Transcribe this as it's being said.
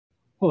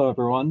Hello,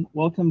 everyone.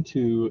 Welcome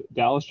to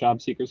Dallas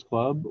Jobseekers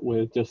Club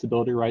with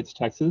Disability Rights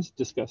Texas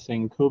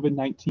discussing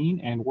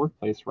COVID-19 and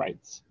workplace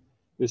rights.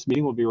 This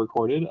meeting will be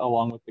recorded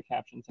along with the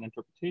captions and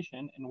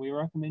interpretation, and we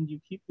recommend you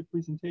keep the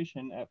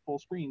presentation at full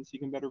screen so you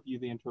can better view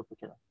the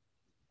interpreter.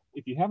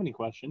 If you have any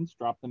questions,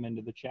 drop them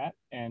into the chat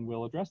and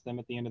we'll address them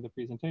at the end of the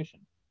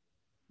presentation.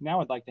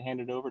 Now I'd like to hand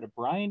it over to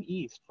Brian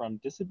East from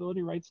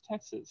Disability Rights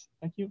Texas.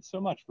 Thank you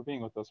so much for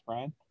being with us,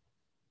 Brian.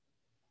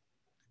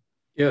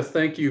 Yes,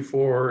 thank you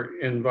for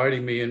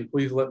inviting me, and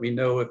please let me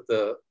know if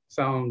the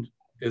sound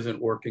isn't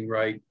working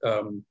right.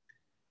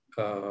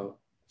 So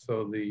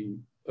the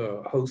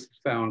host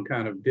sound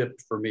kind of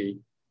dipped for me,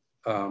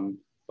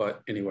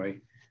 but anyway,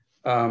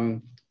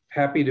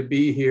 happy to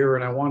be here,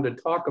 and I wanted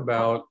to talk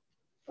about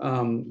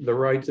the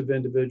rights of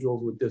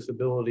individuals with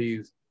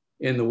disabilities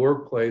in the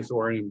workplace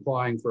or in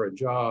applying for a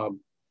job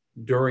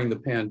during the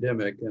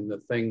pandemic and the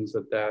things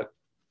that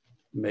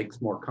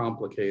makes more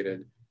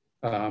complicated.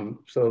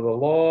 So the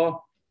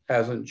law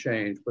hasn't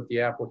changed, but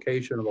the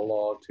application of the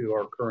law to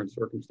our current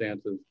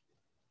circumstances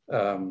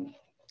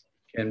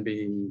can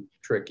be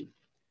tricky.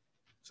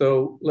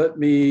 So let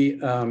me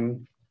see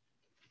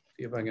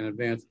if I can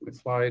advance my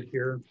slide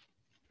here.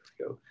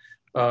 There we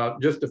go.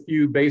 Just a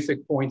few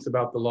basic points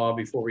about the law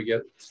before we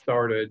get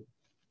started.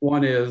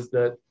 One is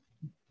that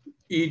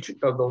each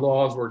of the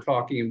laws we're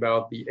talking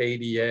about, the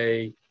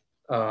ADA,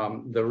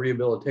 the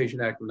Rehabilitation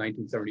Act of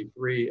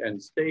 1973,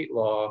 and state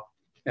law,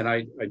 and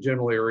I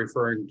generally are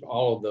referring to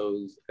all of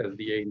those as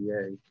the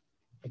ADA.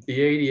 But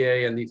the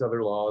ADA and these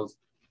other laws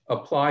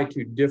apply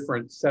to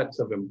different sets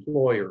of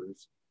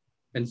employers.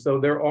 And so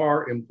there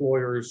are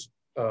employers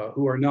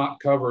who are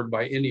not covered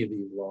by any of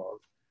these laws,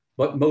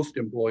 but most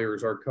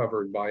employers are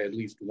covered by at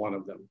least one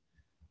of them.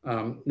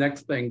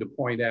 Next thing to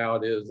point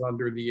out is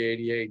under the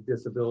ADA,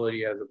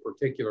 disability has a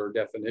particular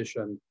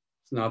definition.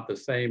 It's not the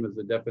same as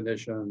the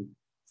definition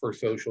for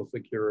Social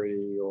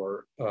Security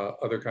or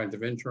other kinds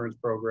of insurance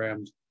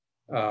programs.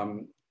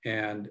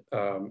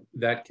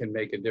 That can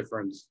make a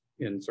difference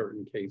in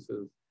certain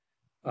cases.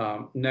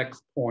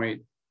 Next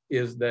point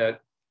is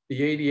that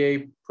the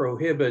ADA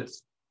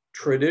prohibits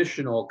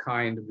traditional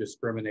kind of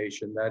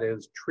discrimination, that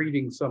is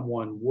treating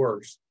someone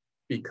worse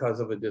because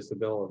of a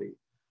disability.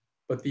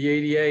 But the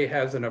ADA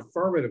has an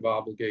affirmative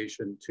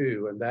obligation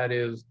too, and that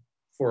is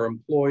for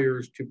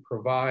employers to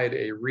provide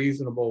a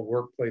reasonable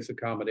workplace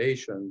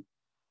accommodation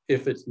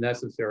if it's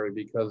necessary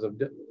because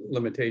of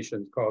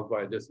limitations caused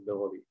by a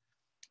disability.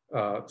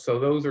 So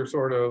those are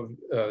sort of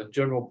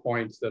general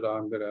points that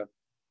I'm going to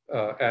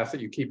ask that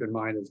you keep in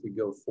mind as we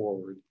go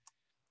forward.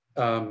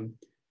 So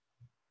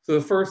the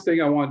first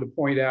thing I wanted to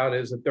point out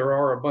is that there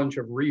are a bunch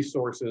of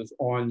resources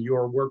on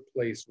your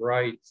workplace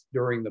rights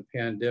during the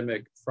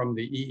pandemic from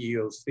the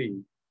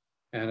EEOC.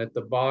 And at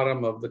the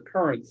bottom of the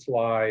current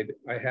slide,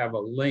 I have a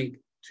link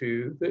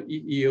to the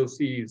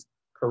EEOC's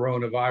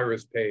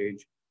coronavirus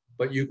page,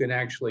 but you can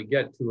actually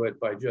get to it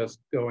by just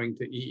going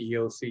to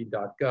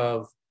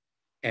eeoc.gov.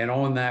 And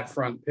on that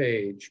front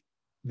page,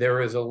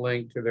 there is a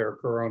link to their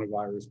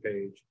coronavirus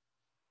page.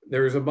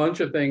 There's a bunch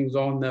of things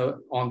on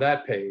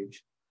that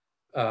page,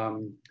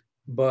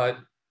 but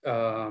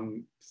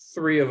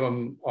three of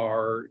them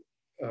are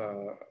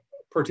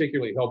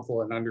particularly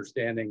helpful in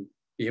understanding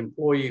the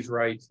employee's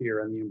rights here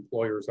and the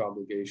employer's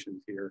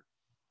obligations here.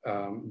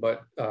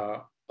 But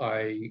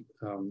I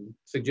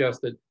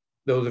suggest that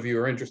those of you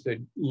who are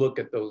interested look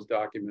at those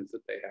documents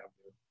that they have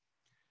there.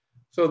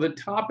 So the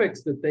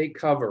topics that they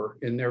cover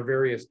in their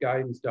various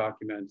guidance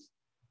documents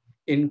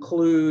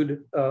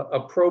include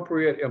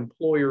appropriate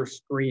employer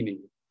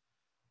screening.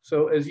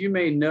 So as you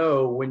may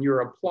know, when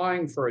you're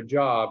applying for a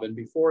job and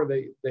before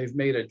they've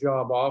made a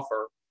job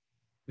offer,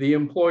 the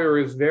employer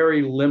is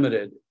very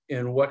limited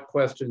in what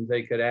questions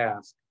they could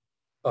ask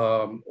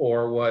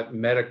or what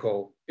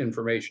medical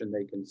information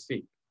they can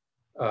seek.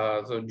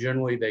 So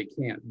generally they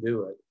can't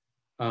do it.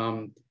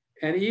 And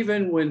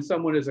even when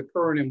someone is a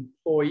current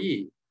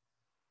employee,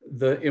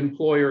 the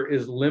employer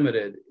is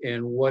limited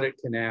in what it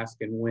can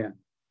ask and when.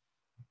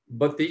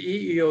 But the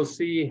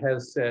EEOC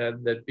has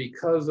said that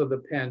because of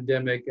the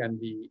pandemic and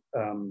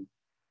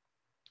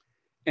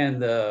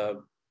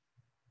the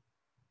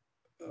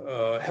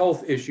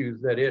health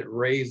issues that it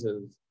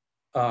raises,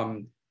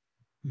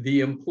 the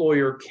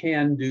employer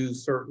can do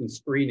certain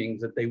screenings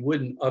that they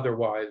wouldn't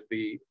otherwise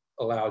be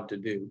allowed to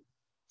do.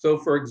 So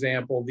for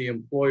example, the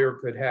employer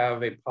could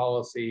have a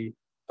policy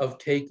of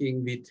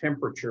taking the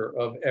temperature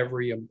of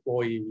every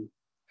employee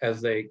as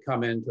they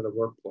come into the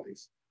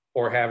workplace,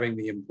 or having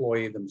the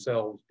employee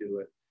themselves do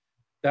it.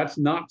 That's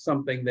not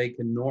something they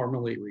can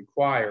normally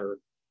require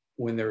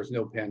when there's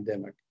no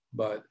pandemic,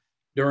 but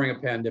during a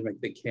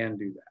pandemic, they can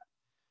do that.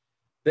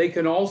 They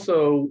can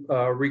also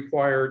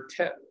require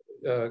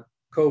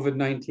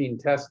COVID-19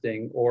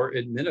 testing or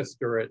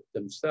administer it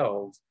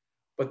themselves,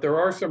 but there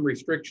are some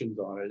restrictions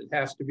on it. It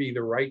has to be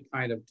the right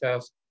kind of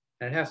test,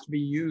 and it has to be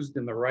used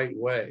in the right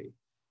way.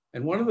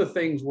 And one of the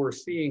things we're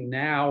seeing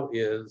now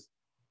is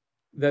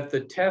that the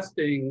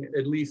testing,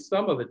 at least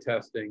some of the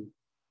testing,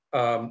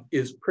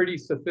 is pretty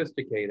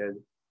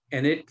sophisticated,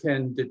 and it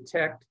can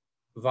detect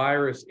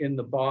virus in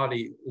the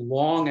body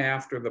long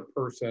after the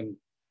person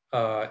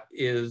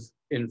is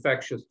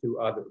infectious to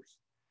others.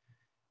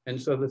 And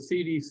so the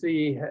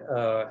CDC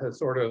has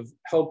sort of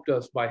helped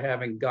us by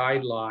having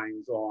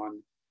guidelines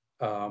on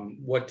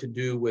what to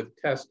do with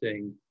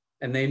testing.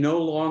 And they no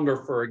longer,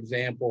 for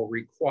example,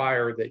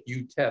 require that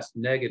you test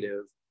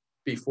negative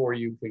before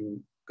you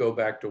can go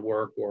back to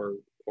work or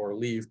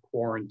leave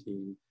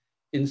quarantine.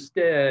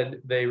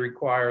 Instead, they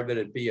require that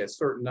it be a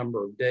certain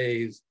number of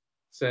days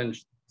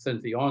since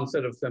the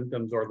onset of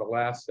symptoms or the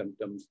last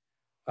symptoms.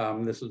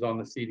 This is on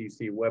the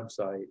CDC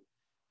website.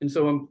 And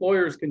so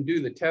employers can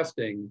do the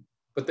testing,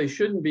 but they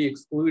shouldn't be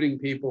excluding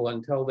people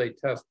until they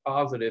test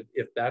positive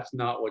if that's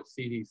not what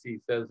CDC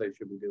says they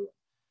should be doing.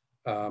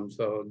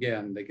 So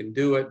again, they can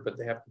do it, but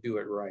they have to do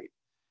it right.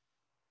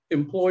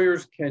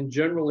 Employers can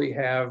generally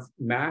have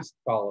mask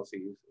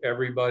policies.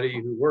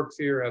 Everybody who works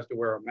here has to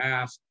wear a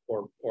mask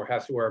or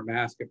has to wear a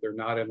mask if they're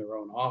not in their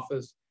own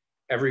office.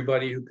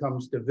 Everybody who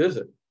comes to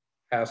visit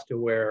has to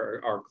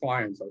wear, our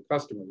clients, our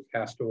customers,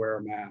 has to wear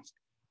a mask.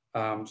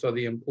 So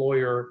the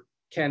employer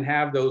can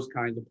have those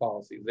kinds of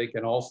policies. They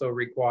can also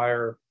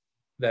require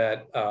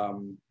that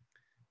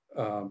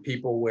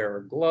people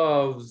wear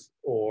gloves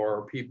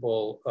or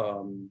people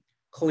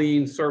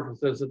clean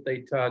surfaces that they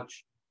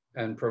touch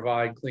and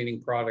provide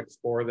cleaning products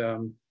for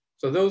them.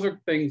 So those are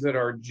things that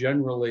are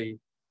generally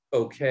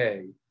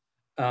okay.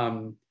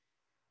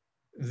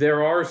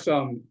 There are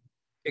some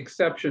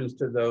exceptions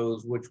to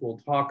those, which we'll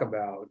talk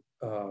about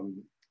a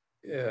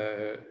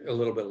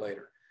little bit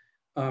later.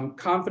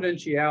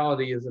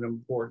 Confidentiality is an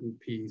important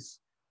piece.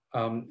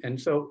 And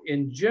so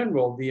in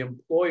general, the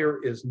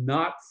employer is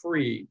not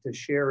free to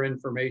share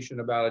information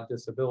about a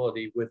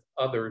disability with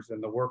others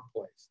in the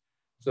workplace.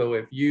 So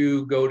if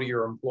you go to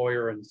your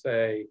employer and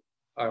say,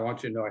 I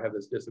want you to know I have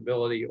this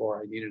disability,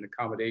 or I need an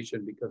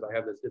accommodation because I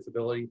have this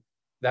disability,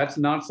 that's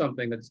not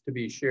something that's to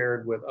be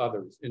shared with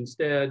others.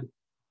 Instead,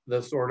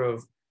 the sort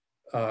of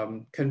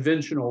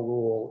conventional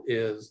rule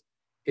is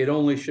it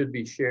only should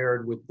be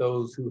shared with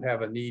those who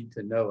have a need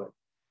to know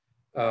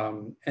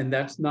it. And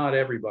that's not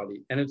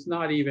everybody. And it's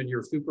not even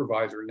your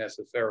supervisor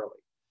necessarily.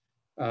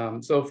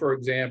 So for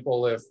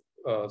example, if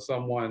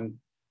someone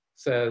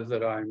says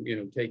that I'm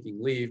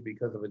taking leave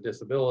because of a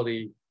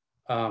disability,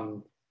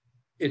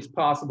 it's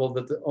possible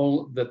that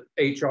that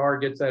HR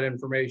gets that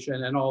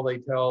information and all they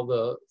tell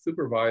the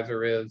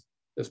supervisor is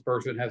this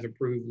person has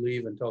approved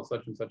leave until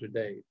such and such a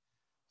date.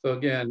 So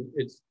again,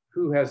 it's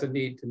who has a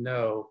need to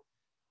know.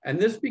 And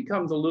this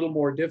becomes a little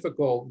more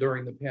difficult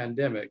during the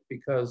pandemic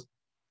because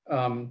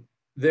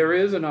there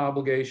is an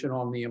obligation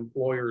on the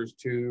employers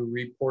to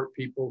report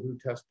people who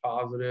test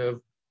positive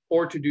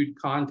or to do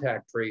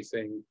contact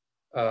tracing.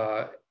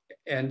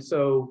 And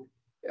so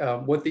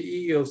what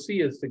the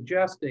EEOC is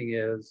suggesting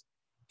is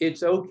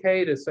it's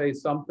okay to say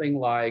something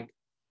like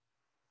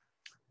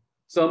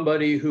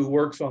somebody who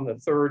works on the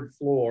third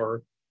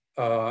floor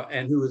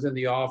and who was in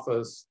the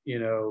office,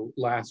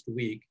 last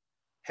week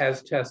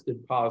has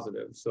tested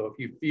positive. So if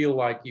you feel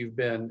like you've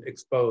been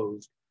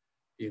exposed,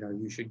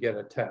 you should get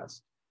a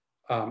test.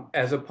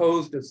 As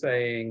opposed to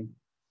saying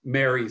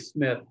Mary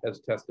Smith has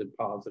tested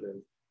positive.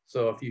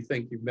 So if you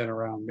think you've been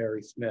around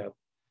Mary Smith,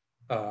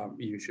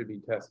 you should be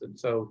tested.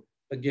 So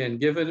again,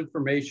 give it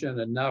information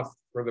enough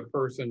for the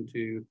person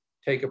to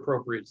take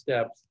appropriate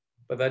steps,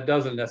 but that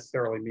doesn't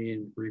necessarily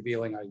mean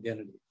revealing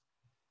identity.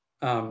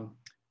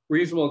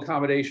 Reasonable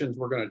accommodations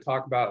we're going to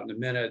talk about in a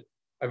minute.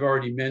 I've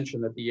already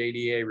mentioned that the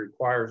ADA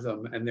requires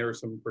them, and there are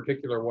some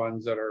particular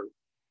ones that are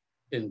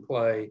in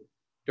play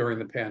during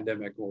the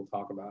pandemic. We'll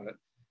talk about it.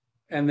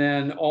 And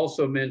then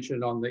also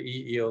mentioned on the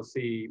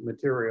EEOC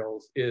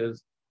materials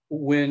is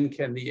when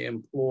can the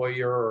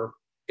employer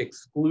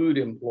exclude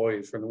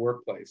employees from the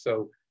workplace?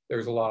 So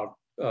there's a lot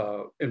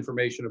of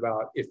information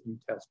about if you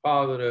test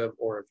positive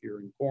or if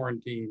you're in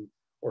quarantine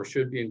or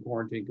should be in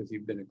quarantine because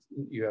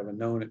you have a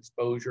known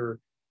exposure.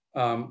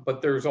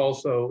 But there's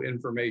also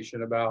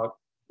information about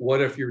what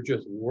if you're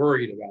just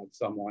worried about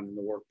someone in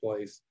the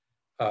workplace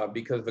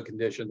because of the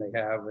condition they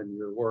have and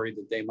you're worried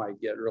that they might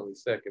get really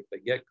sick if they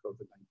get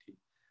COVID-19.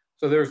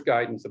 So there's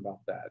guidance about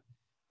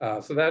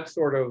that. So that's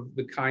sort of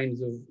the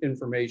kinds of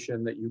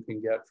information that you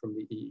can get from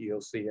the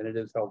EEOC, and it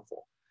is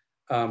helpful.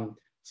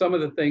 Some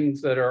of the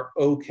things that are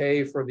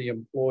okay for the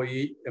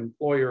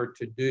employer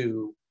to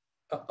do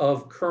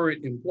of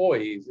current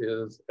employees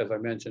is, as I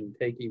mentioned,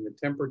 taking the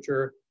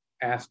temperature,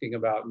 asking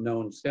about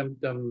known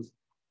symptoms,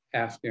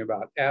 asking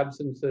about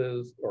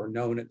absences or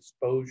known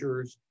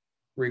exposures,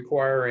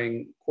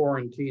 requiring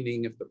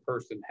quarantining if the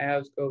person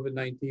has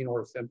COVID-19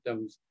 or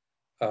symptoms,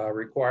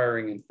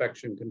 requiring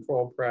infection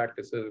control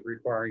practices,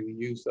 requiring the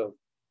use of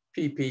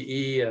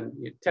PPE, and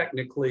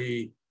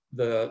technically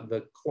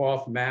the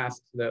cloth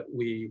masks that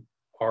we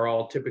are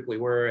all typically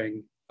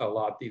wearing a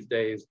lot these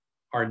days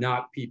are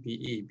not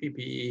PPE.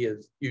 PPE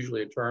is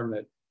usually a term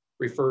that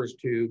refers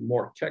to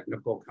more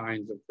technical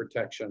kinds of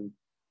protection,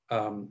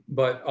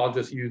 but I'll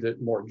just use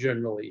it more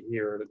generally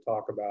here to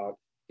talk about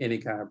any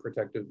kind of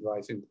protective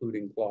device,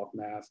 including cloth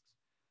masks.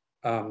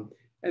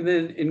 And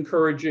then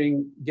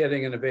encouraging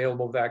getting an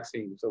available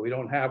vaccine. So we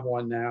don't have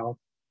one now,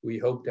 we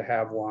hope to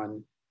have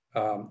one,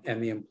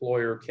 and the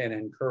employer can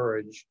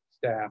encourage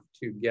staff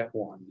to get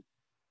one.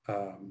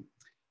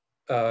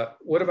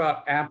 What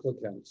about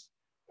applicants?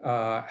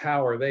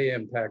 How are they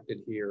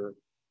impacted here?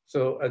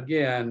 So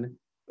again,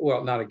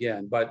 well, not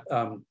again, but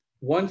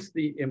once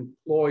the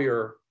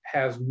employer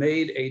has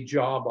made a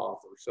job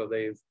offer, so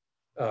they've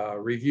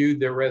reviewed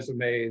their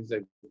resumes,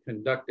 they've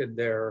conducted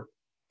their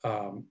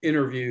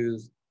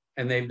interviews,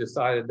 and they've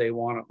decided they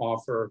want to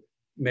offer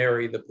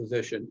Mary the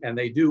position, and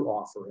they do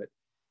offer it,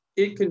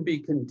 it can be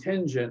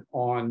contingent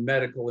on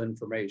medical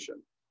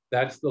information.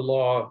 That's the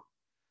law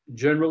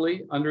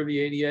generally under the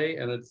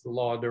ADA, and it's the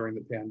law during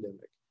the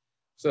pandemic.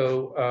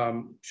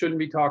 So shouldn't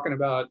be talking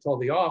about it till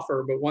the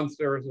offer, but once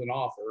there is an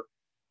offer,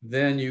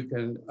 then you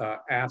can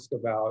ask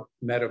about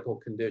medical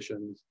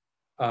conditions.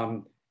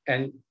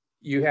 And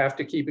you have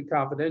to keep it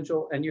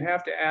confidential, and you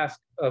have to ask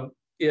of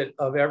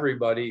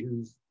everybody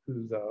who's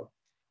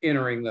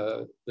entering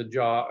the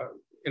job,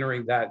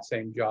 entering that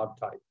same job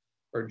type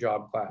or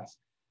job class.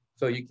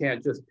 So you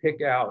can't just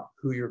pick out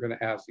who you're going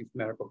to ask these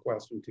medical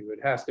questions to. It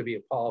has to be a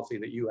policy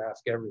that you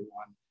ask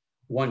everyone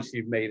once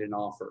you've made an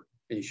offer.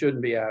 And you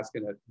shouldn't be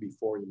asking it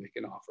before you make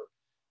an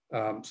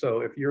offer.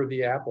 So if you're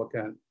the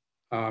applicant,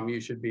 you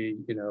should be,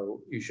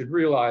 you should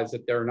realize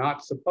that they're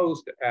not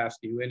supposed to ask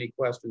you any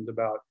questions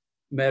about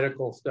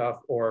medical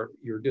stuff or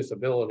your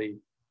disability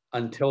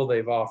until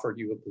they've offered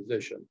you a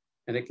position.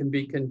 And it can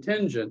be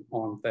contingent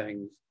on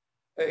things.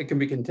 It can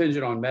be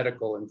contingent on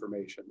medical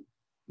information,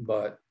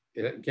 but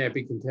it can't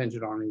be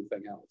contingent on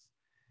anything else.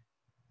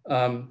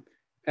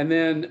 And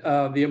then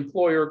the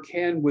employer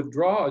can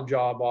withdraw a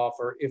job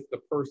offer if the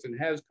person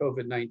has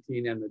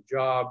COVID-19 and the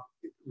job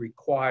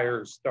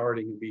requires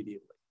starting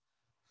immediately.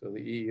 So the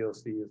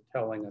EEOC is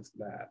telling us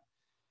that.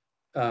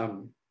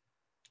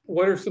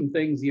 What are some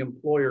things the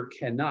employer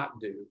cannot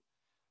do?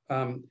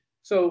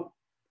 So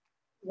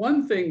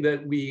one thing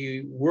that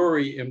we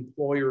worry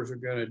employers are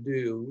going to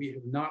do, we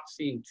have not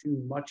seen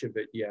too much of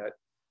it yet,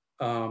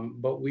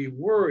 but we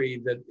worry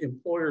that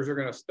employers are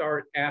going to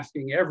start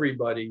asking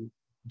everybody,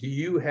 do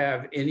you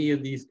have any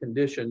of these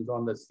conditions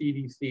on the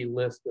CDC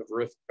list of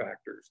risk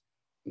factors?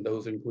 And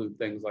those include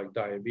things like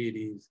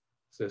diabetes,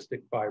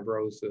 cystic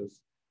fibrosis,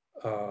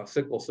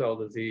 sickle cell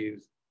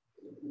disease,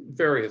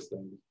 various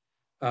things.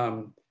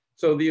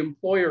 So the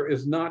employer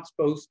is not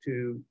supposed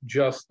to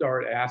just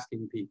start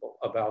asking people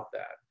about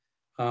that.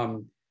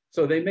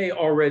 So they may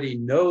already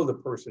know the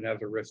person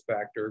has a risk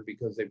factor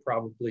because they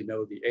probably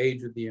know the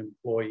age of the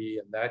employee,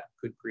 and that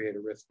could create a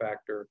risk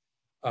factor.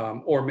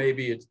 Or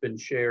maybe it's been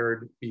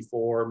shared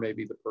before,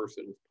 maybe the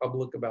person is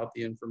public about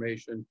the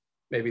information,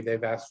 maybe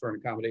they've asked for an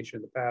accommodation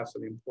in the past, so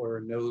the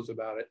employer knows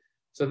about it.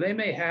 So they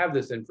may have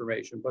this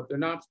information, but they're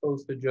not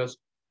supposed to just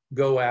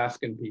go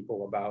asking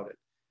people about it.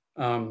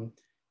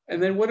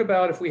 And then what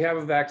about if we have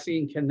a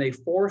vaccine, can they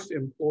force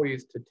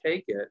employees to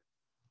take it?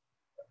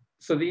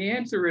 So the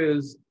answer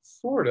is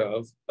sort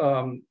of.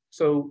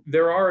 So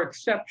there are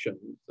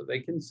exceptions. So they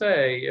can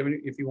say, I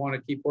mean, if you want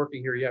to keep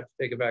working here, you have to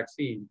take a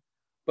vaccine.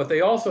 But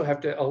they also have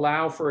to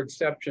allow for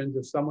exceptions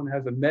if someone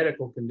has a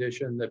medical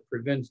condition that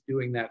prevents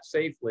doing that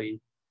safely,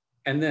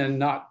 and then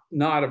not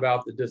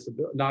about the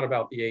disability, not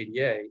about the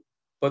ADA,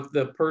 but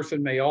the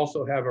person may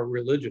also have a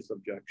religious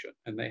objection,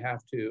 and they have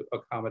to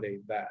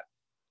accommodate that.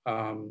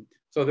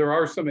 So there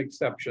are some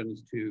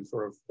exceptions to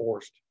sort of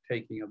forced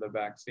taking of the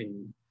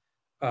vaccine.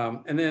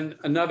 And then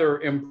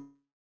another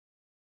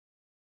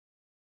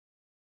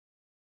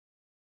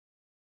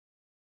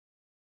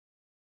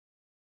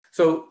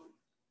so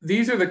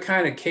these are the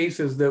kind of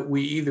cases that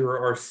we either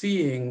are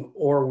seeing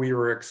or we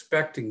were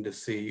expecting to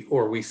see,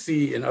 or we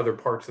see in other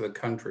parts of the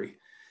country.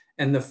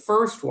 And the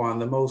first one,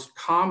 the most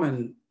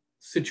common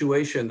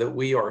situation that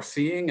we are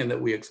seeing and that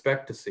we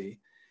expect to see,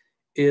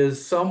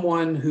 is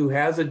someone who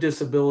has a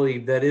disability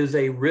that is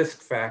a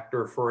risk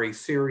factor for a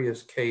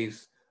serious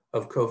case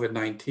of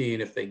COVID-19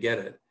 if they get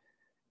it,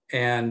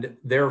 and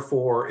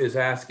therefore is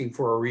asking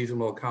for a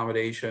reasonable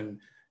accommodation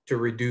to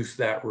reduce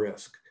that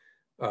risk.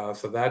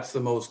 So that's the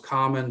most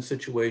common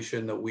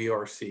situation that we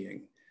are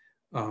seeing.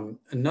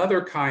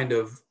 Another kind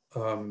of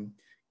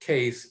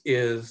case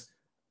is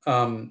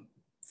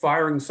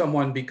firing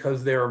someone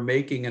because they're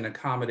making an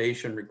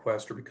accommodation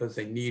request or because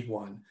they need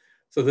one.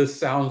 So this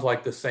sounds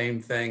like the same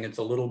thing. It's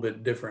a little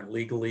bit different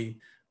legally,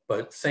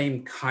 but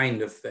same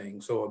kind of thing.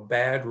 So a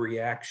bad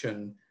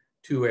reaction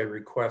to a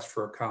request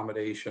for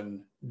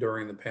accommodation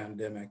during the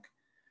pandemic.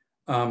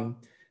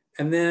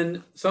 And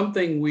then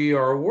something we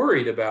are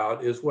worried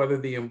about is whether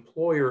the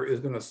employer is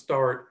going to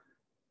start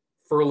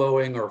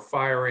furloughing or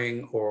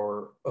firing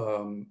or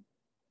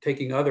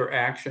taking other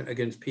action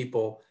against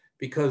people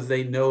because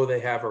they know they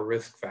have a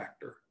risk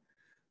factor.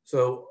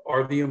 So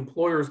are the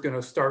employers going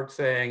to start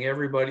saying,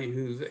 everybody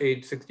who's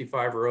age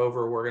 65 or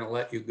over, we're going to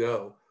let you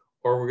go,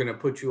 or we're going to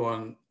put you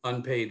on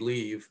unpaid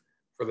leave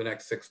for the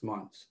next 6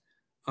 months?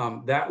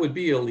 That would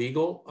be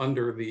illegal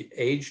under the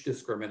Age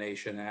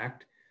Discrimination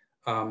Act.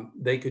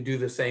 They could do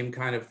the same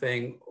kind of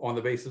thing on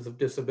the basis of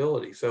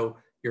disability. So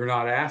You're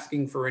not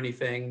asking for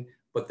anything,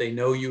 but they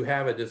know you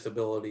have a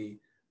disability.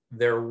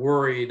 They're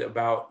worried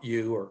about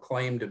you or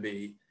claim to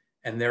be,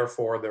 and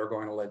therefore they're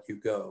going to let you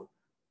go.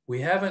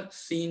 We haven't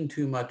seen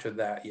too much of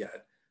that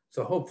yet,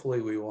 so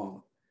hopefully we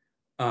won't.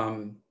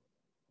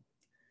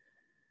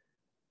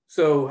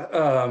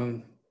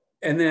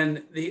 And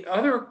then the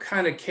other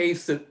kind of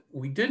case that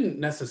we didn't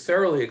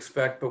necessarily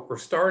expect, but we're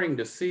starting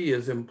to see,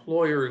 is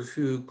employers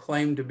who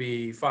claim to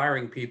be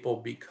firing people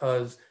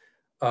because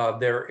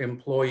their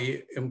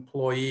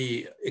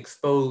employee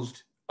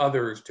exposed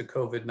others to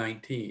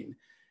COVID-19.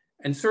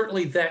 And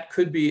certainly that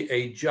could be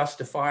a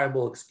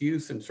justifiable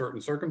excuse in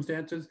certain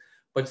circumstances,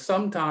 but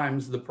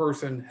sometimes the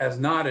person has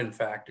not in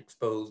fact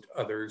exposed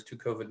others to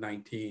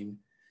COVID-19,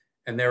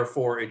 and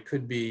therefore it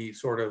could be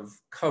sort of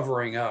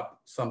covering up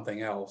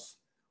something else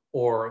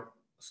or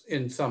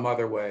in some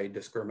other way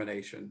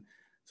discrimination.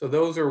 So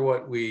those are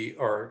what we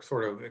are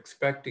sort of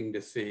expecting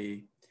to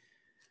see.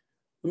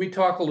 Let me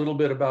talk a little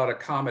bit about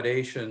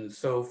accommodations.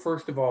 So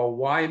first of all,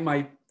 why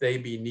might they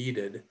be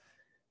needed?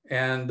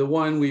 And the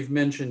one we've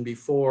mentioned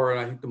before, and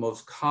I think the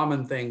most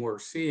common thing we're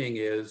seeing,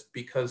 is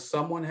because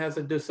someone has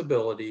a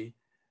disability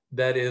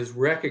that is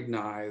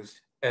recognized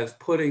as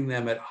putting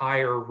them at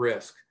higher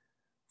risk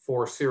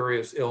for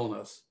serious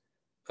illness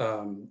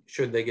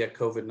should they get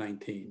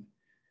COVID-19.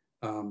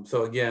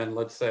 So again,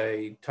 let's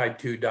say type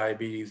 2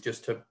 diabetes,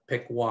 just to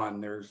pick one.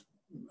 There's,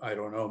 I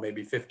don't know,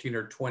 maybe 15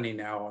 or 20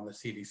 now on the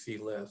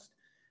CDC list.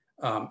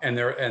 And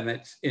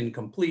it's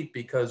incomplete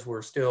because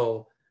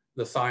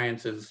the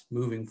science is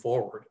moving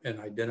forward and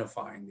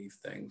identifying these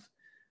things.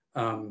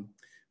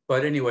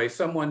 But anyway,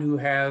 someone who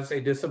has a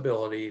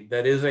disability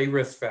that is a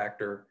risk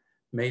factor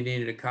may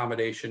need an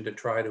accommodation to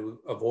try to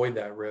avoid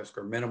that risk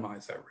or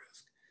minimize that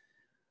risk.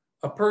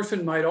 A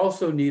person might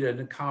also need an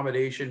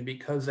accommodation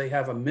because they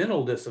have a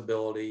mental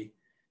disability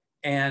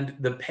and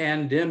the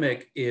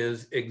pandemic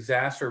is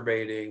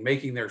exacerbating,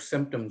 making their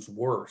symptoms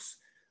worse,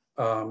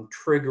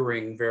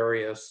 triggering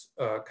various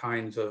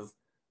kinds of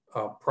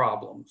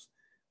problems.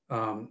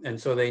 And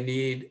so they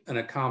need an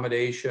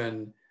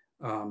accommodation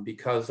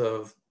because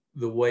of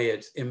the way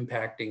it's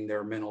impacting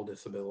their mental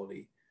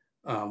disability.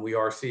 We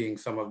are seeing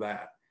some of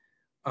that.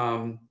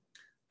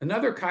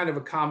 Another kind of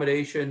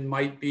accommodation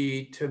might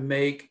be to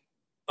make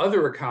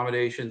other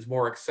accommodations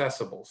more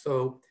accessible.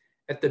 So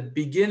at the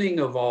beginning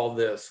of all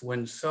this,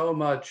 when so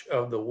much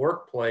of the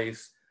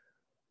workplace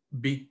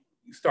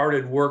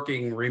started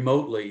working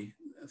remotely,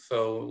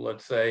 so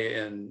let's say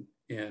in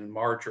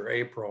March or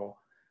April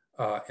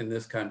in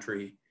this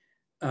country,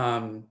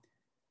 the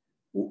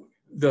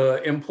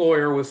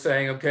employer was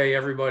saying, okay,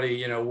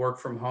 everybody, work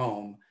from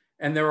home.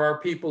 And there are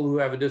people who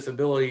have a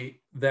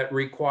disability that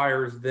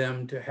requires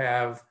them to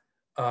have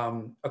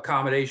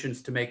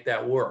accommodations to make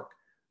that work.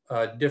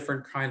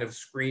 Different kind of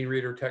screen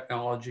reader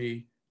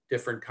technology,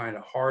 different kind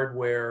of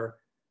hardware,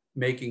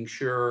 making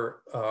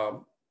sure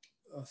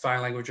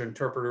sign language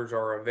interpreters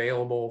are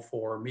available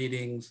for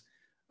meetings,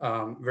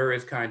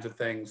 various kinds of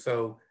things.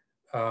 So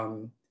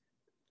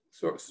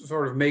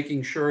sort of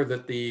making sure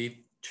that the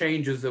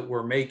changes that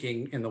we're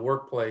making in the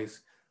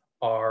workplace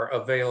are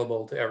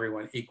available to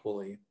everyone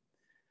equally.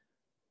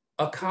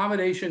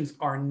 Accommodations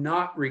are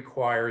not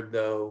required,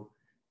 though,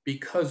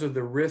 because of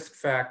the risk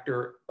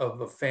factor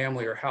of a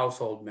family or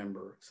household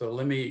member. So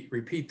let me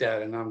repeat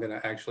that, and I'm going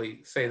to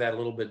actually say that a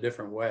little bit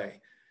different way.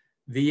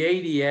 The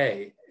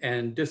ADA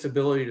and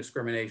disability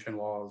discrimination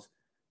laws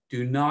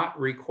do not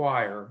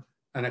require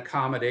an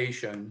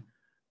accommodation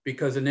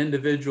because an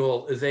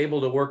individual is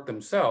able to work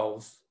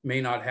themselves,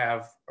 may not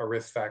have a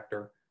risk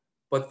factor,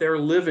 but they're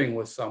living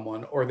with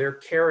someone or they're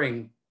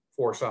caring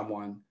for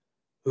someone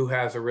who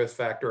has a risk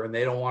factor and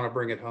they don't want to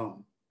bring it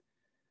home.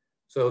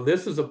 So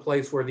this is a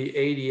place where the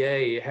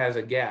ADA has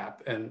a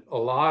gap, and a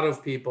lot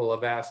of people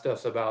have asked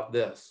us about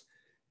this.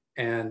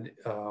 And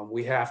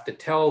we have to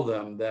tell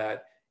them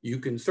that you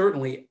can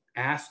certainly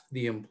ask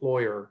the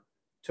employer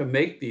to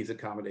make these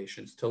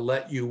accommodations, to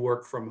let you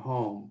work from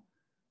home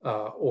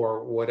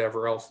or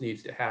whatever else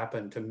needs to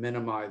happen to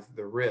minimize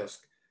the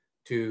risk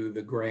to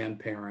the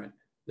grandparent,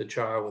 the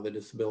child with a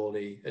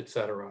disability, et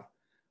cetera.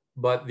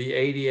 But the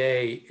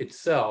ADA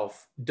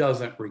itself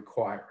doesn't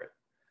require it.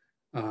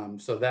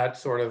 So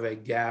that's sort of a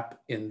gap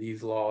in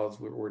these laws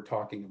we're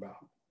talking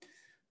about.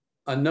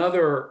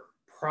 Another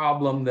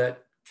problem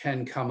that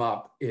can come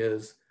up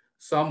is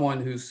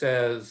someone who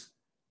says,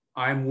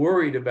 I'm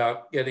worried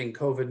about getting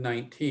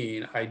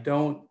COVID-19. I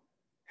don't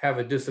have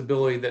a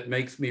disability that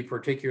makes me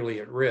particularly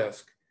at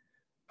risk.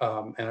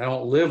 And I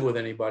don't live with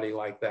anybody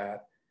like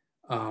that.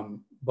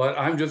 But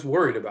I'm just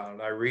worried about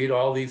it. I read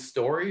all these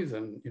stories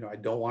and I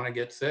don't want to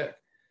get sick.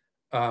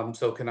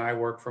 So can I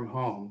work from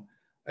home?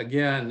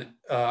 Again,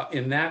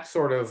 in that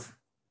sort of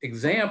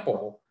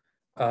example,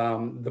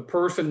 the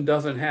person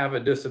doesn't have a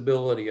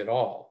disability at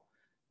all.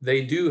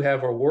 They do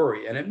have a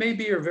worry, and it may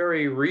be a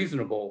very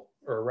reasonable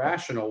or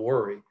rational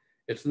worry.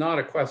 It's not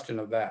a question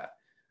of that.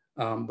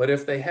 But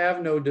if they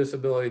have no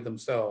disability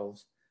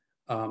themselves,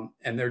 and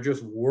they're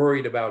just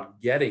worried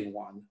about getting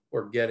one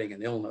or getting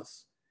an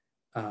illness,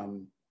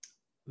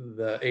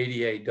 the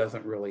ADA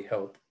doesn't really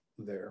help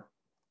there.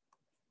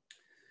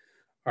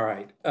 All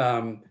right,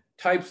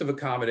 types of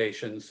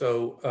accommodations.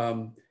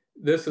 So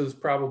this is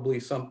probably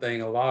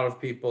something a lot of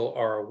people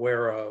are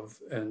aware of,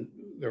 and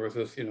there was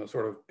this,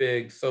 sort of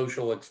big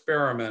social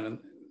experiment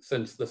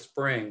since the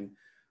spring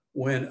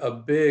when a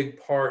big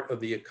part of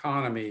the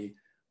economy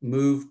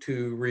moved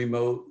to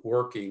remote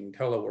working,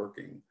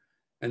 teleworking.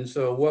 And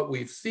so what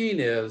we've seen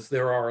is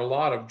there are a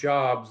lot of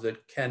jobs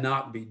that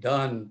cannot be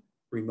done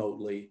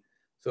remotely.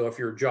 So if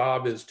your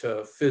job is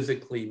to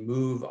physically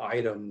move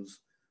items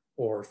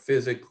or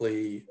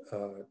physically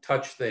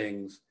touch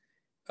things,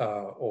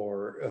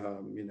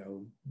 or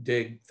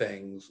dig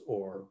things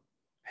or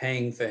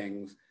hang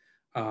things,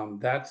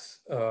 that's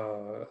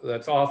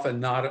often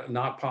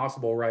not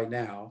possible right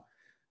now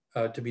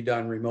to be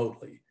done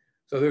remotely.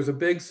 So there's a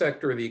big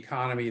sector of the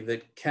economy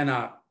that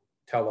cannot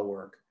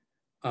telework,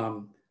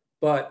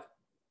 but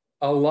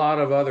a lot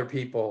of other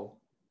people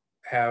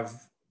have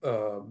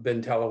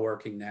been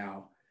teleworking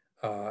now,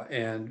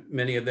 and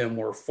many of them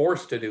were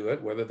forced to do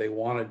it, whether they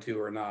wanted to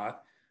or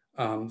not.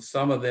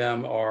 Some of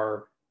them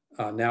are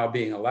now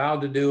being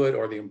allowed to do it,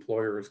 or the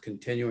employer is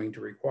continuing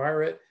to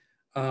require it,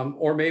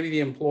 or maybe the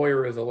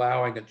employer is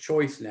allowing a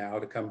choice now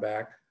to come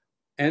back,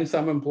 and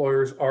some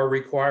employers are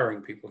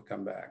requiring people to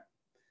come back.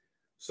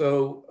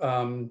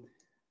 So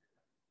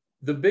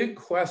the big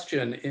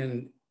question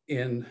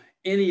in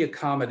any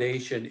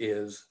accommodation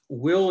is,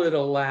 will it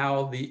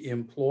allow the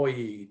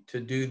employee to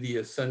do the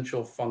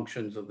essential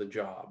functions of the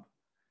job?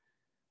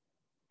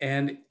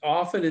 And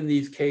often in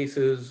these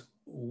cases,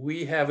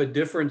 we have a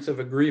difference of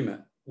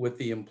agreement with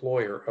the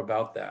employer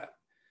about that.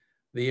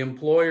 The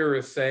employer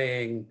is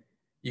saying,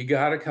 you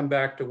got to come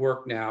back to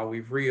work now,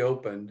 we've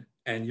reopened,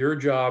 and your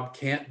job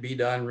can't be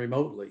done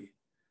remotely.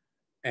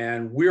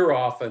 And we're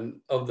often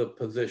of the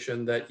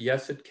position that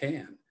yes, it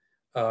can.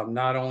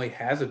 Not only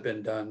has it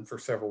been done for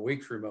several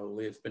weeks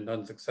remotely, it's been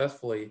done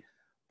successfully,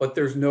 but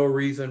there's no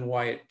reason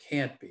why it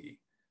can't be,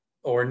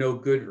 or no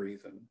good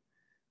reason.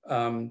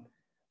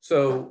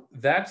 So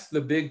that's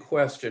the big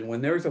question.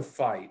 When there's a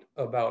fight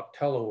about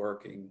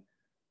teleworking,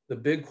 the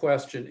big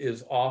question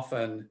is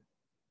often,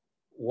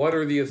 what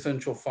are the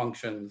essential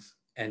functions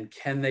and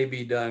can they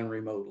be done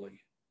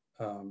remotely?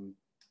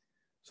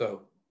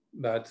 So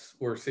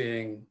we're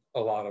seeing a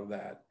lot of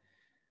that.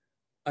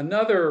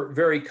 Another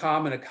very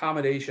common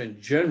accommodation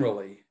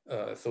generally,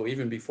 so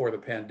even before the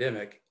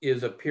pandemic,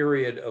 is a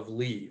period of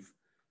leave.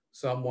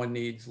 Someone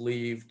needs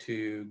leave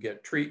to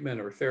get treatment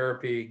or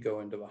therapy, go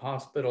into the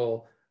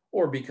hospital,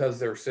 or because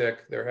they're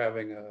sick, they're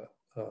having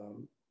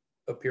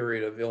a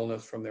period of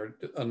illness from their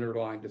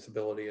underlying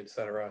disability, et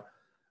cetera.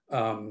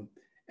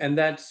 And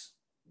that's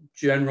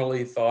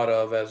generally thought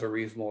of as a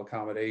reasonable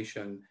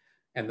accommodation.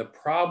 And the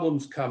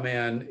problems come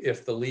in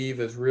if the leave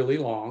is really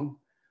long,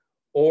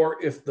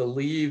 or if the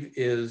leave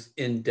is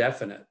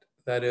indefinite.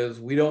 That is,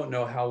 we don't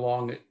know how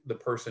long the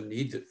person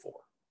needs it for.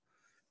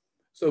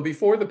 So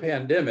before the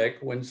pandemic,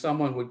 when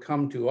someone would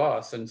come to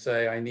us and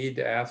say, I need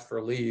to ask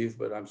for leave,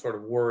 but I'm sort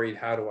of worried,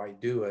 how do I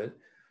do it?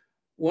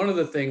 One of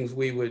the things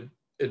we would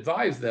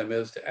advise them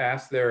is to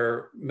ask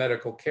their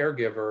medical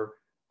caregiver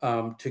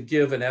to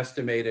give an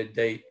estimated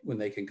date when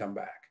they can come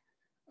back.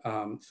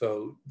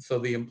 So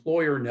the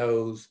employer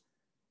knows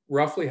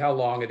roughly how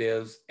long it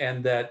is,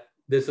 and that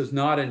this is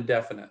not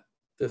indefinite.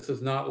 This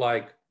is not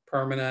like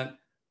permanent,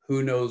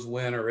 who knows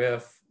when or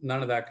if,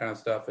 none of that kind of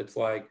stuff. It's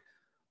like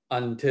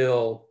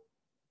until,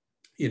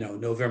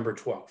 November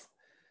 12th.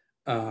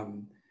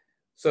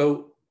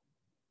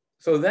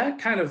 So that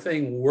kind of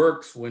thing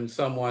works when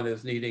someone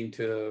is needing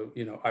to,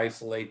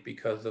 isolate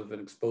because of an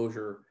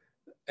exposure,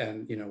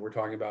 and, we're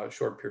talking about a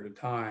short period of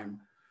time.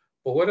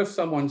 But what if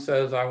someone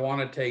says, I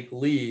want to take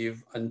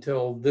leave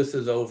until this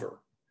is over?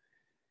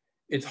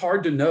 It's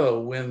hard to know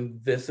when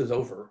this is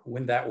over,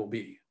 when that will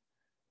be.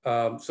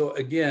 So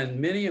again,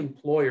 many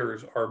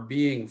employers are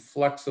being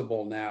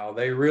flexible now.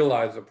 They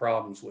realize the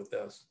problems with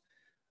this,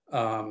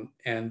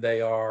 and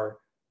they are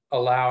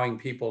allowing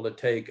people to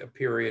take a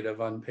period of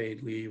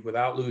unpaid leave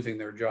without losing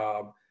their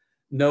job,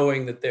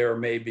 knowing that there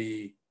may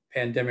be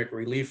pandemic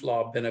relief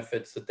law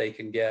benefits that they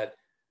can get,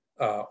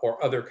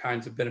 or other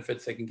kinds of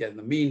benefits they can get in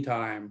the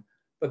meantime.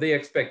 But the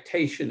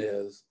expectation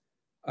is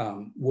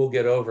we'll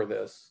get over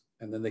this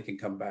and then they can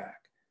come back.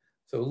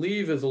 So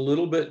leave is a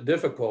little bit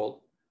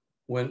difficult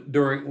when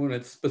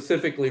it's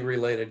specifically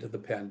related to the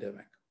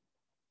pandemic.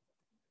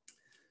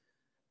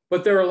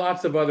 But there are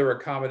lots of other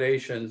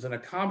accommodations, and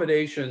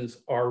accommodations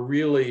are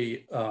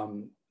really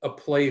a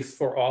place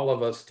for all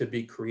of us to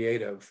be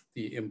creative,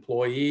 the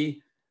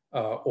employee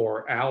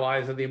or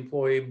allies of the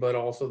employee, but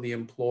also the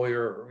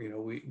employer.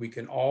 We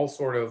can all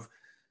sort of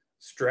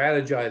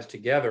strategize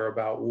together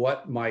about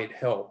what might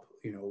help.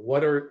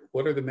 What are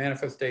the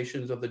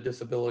manifestations of the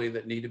disability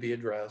that need to be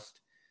addressed,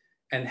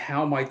 and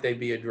how might they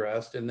be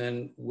addressed, and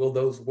then will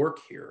those work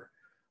here?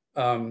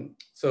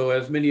 So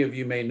as many of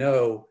you may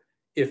know,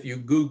 if you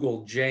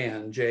Google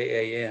JAN,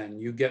 J-A-N,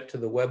 you get to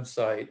the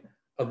website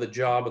of the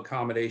Job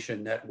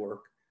Accommodation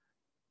Network.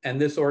 And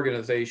this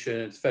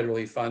organization, it's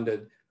federally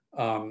funded,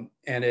 And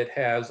it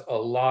has a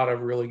lot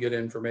of really good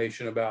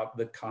information about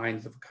the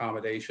kinds of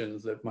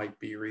accommodations that might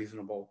be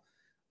reasonable.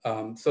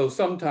 So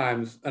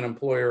sometimes an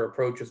employer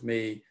approaches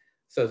me,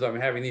 says, I'm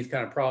having these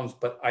kind of problems,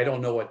 but I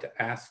don't know what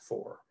to ask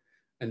for.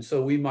 And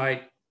so we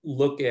might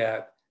look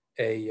at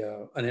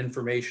an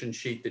information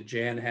sheet that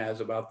Jan has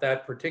about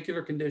that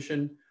particular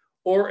condition,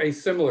 or a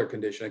similar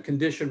condition, a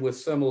condition with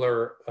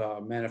similar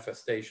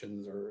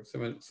manifestations or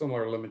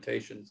similar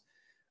limitations.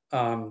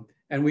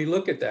 And we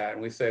look at that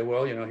and we say,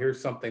 well, you know,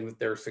 here's something that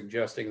they're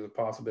suggesting as a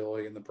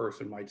possibility, and the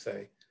person might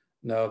say,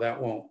 no, that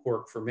won't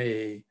work for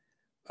me,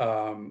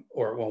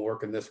 or it won't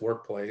work in this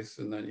workplace.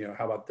 And then, you know,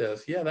 how about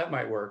this? Yeah, that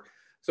might work.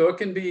 So it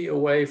can be a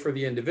way for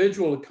the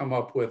individual to come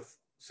up with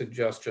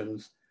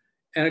suggestions,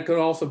 and it could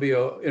also be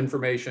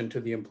information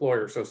to the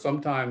employer. So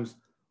sometimes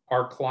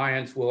our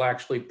clients will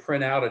actually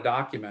print out a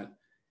document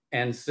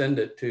and send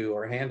it to,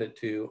 or hand it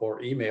to,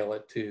 or email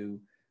it to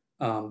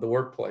the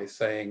workplace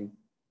saying,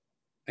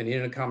 I need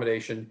an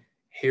accommodation.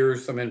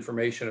 Here's some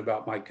information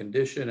about my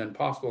condition and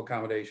possible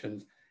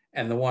accommodations.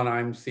 And the one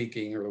I'm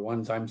seeking, or the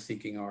ones I'm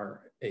seeking,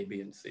 are A,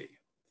 B, and C.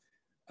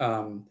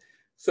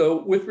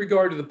 So with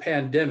regard to the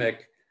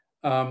pandemic,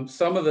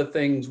 some of the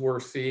things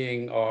we're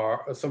seeing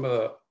are some of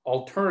the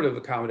alternative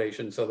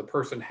accommodations. So the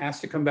person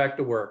has to come back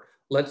to work.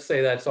 Let's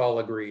say that's all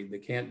agreed. They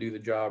can't do the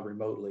job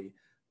remotely.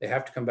 They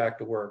have to come back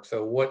to work.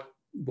 So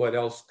what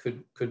else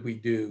could we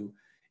do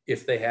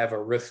if they have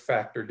a risk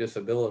factor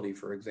disability,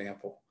 for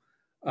example?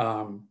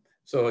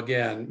 So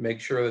again, make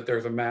sure that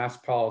there's a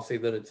mask policy,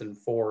 that it's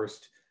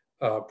enforced,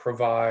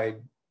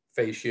 provide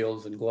face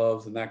shields and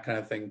gloves and that kind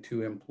of thing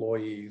to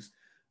employees,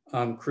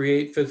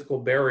 create physical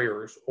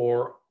barriers,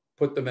 or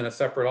put them in a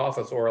separate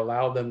office, or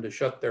allow them to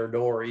shut their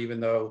door,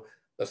 even though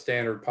the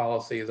standard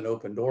policy is an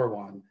open door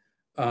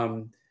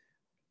one.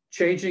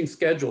 Changing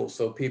schedules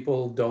so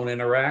people don't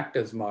interact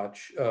as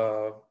much,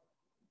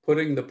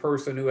 putting the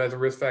person who has a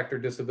risk factor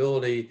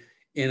disability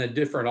in a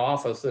different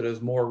office that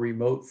is more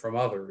remote from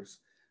others,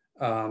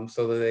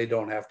 so that they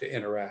don't have to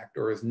interact,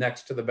 or is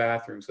next to the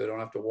bathroom so they don't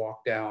have to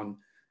walk down,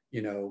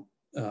 you know,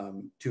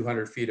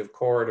 200 feet of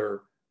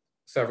corridor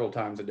several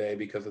times a day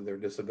because of their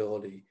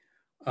disability.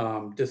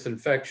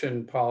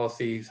 Disinfection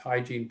policies,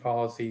 hygiene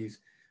policies,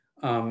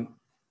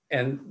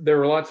 and there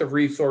are lots of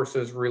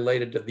resources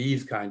related to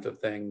these kinds of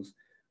things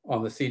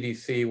on the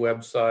CDC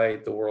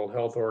website, the World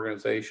Health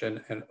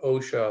Organization, and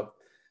OSHA.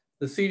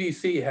 The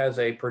CDC has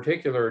a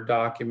particular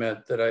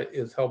document that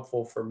is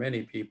helpful for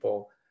many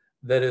people,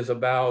 that is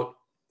about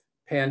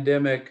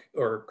pandemic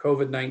or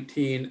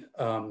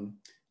COVID-19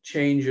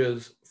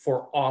 changes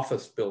for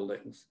office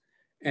buildings.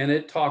 And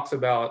it talks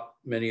about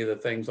many of the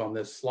things on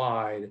this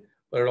slide,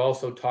 but it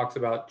also talks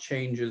about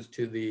changes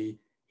to the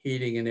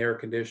heating and air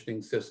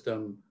conditioning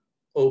system,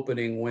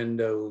 opening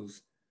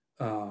windows,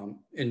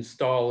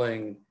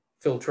 installing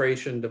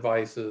filtration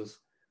devices,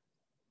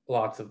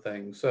 lots of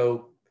things.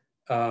 So,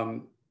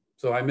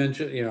 so I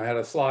mentioned, you know, I had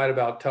a slide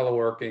about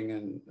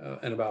teleworking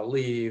and about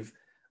leave,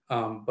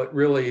 but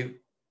really,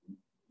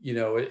 you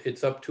know,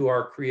 it's up to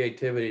our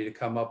creativity to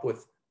come up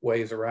with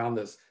ways around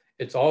this.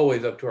 It's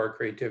always up to our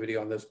creativity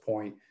on this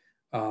point,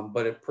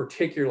 but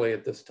particularly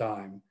at this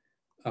time,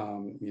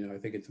 you know, I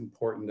think it's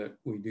important that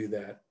we do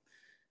that.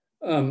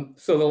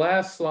 So the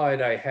last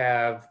slide I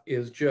have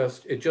is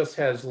it just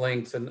has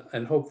links,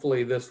 and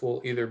hopefully this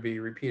will either be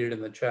repeated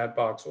in the chat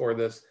box, or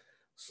this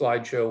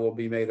slideshow will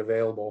be made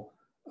available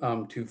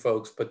to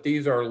folks. But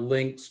these are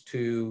links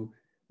to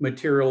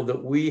material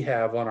that we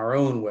have on our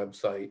own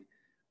website.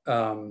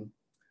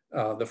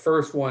 The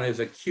first one is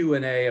a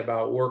Q&A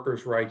about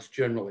workers' rights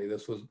generally.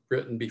 This was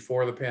written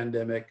before the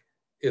pandemic,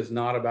 is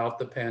not about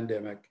the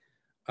pandemic,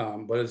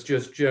 but it's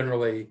just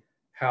generally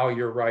how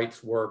your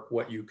rights work,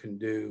 what you can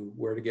do,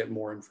 where to get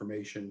more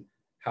information,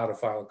 how to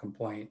file a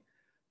complaint.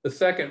 The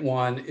second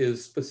one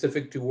is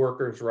specific to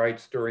workers'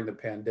 rights during the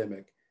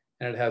pandemic,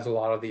 and it has a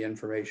lot of the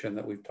information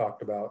that we've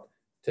talked about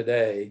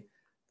today.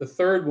 The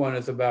third one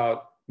is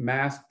about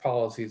mask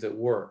policies at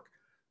work.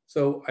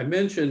 So I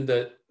mentioned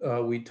that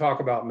we talk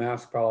about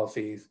mask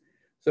policies.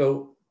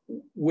 So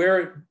where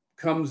it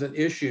comes an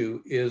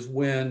issue is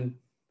when,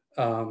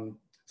 so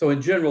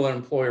in general, an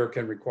employer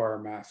can require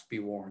masks be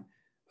worn.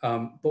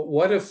 But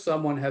what if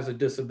someone has a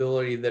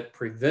disability that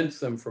prevents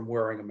them from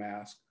wearing a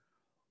mask,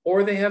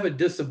 or they have a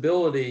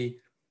disability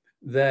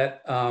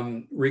that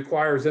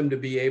requires them to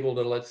be able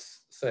to,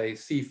 let's say,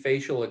 see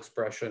facial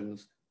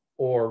expressions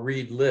or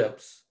read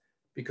lips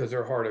because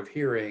they're hard of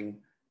hearing,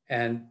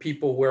 and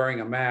people wearing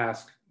a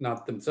mask,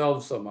 not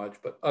themselves so much,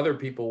 but other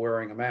people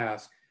wearing a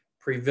mask,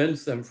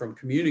 prevents them from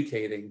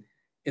communicating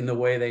in the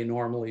way they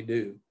normally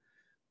do.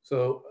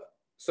 So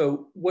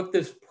what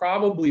this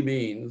probably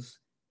means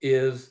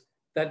is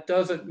that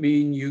doesn't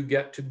mean you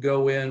get to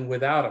go in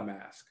without a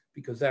mask,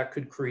 because that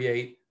could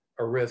create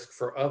a risk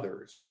for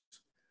others.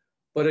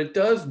 But it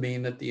does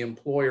mean that the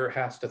employer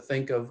has to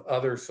think of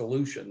other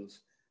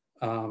solutions.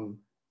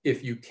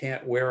 If you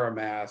can't wear a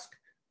mask,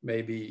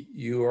 maybe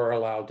you are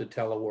allowed to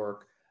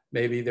telework.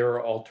 Maybe there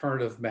are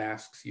alternative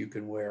masks you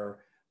can wear.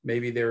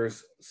 maybe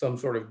there's some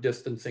sort of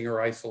distancing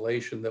or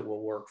isolation that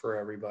will work for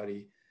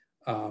everybody.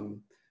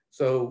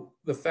 So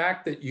the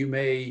fact that you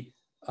may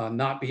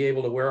not be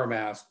able to wear a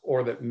mask,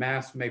 or that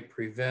masks may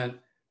prevent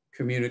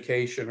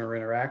communication or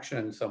interaction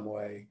in some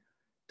way,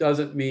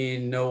 doesn't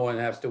mean no one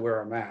has to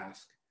wear a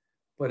mask,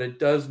 but it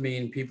does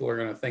mean people are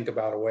going to think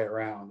about a way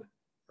around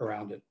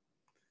it.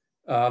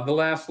 The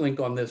last link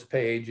on this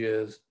page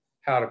is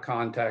how to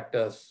contact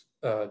us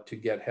to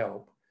get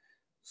help.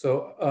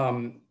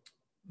 So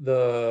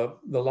the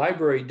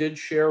library did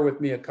share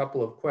with me a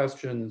couple of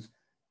questions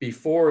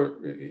before,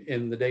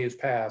 in the days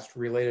past,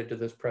 related to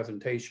this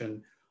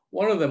presentation.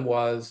 One of them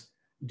was,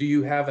 do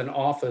you have an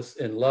office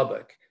in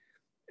Lubbock?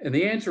 And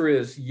the answer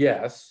is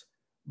yes.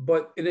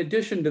 But in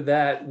addition to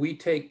that, we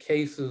take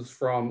cases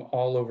from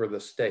all over the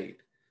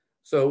state.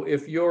 So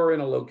if you're in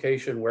a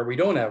location where we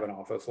don't have an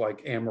office,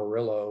 like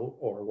Amarillo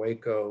or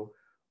Waco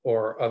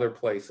or other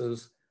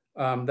places,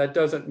 that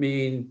doesn't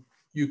mean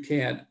you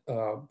can't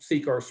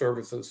seek our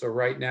services. So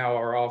right now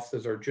our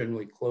offices are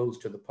generally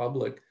closed to the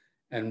public,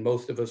 and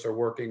most of us are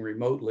working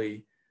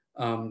remotely,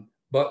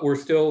 but we're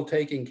still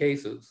taking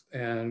cases,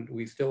 and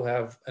we still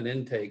have an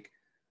intake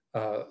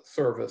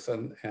service,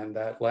 and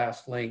that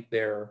last link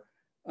there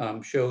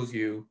shows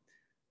you.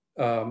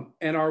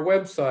 And our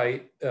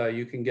website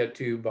you can get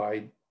to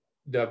by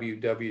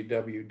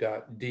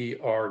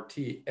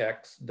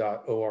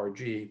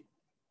www.drtx.org.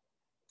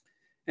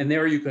 And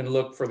there you can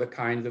look for the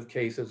kinds of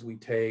cases we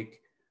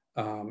take,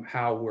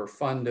 how we're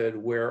funded,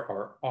 where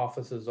our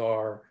offices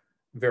are,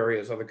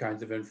 various other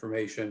kinds of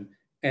information.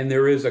 And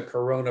there is a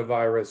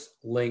coronavirus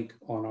link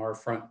on our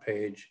front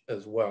page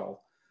as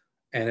well.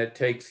 And it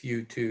takes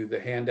you to the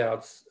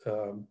handouts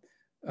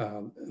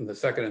in the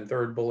second and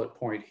third bullet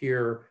point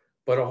here,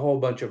 but a whole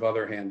bunch of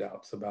other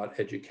handouts about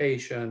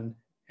education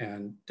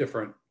and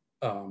different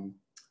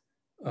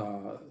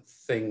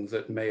things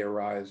that may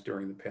arise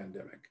during the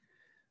pandemic.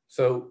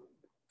 So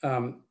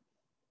I'm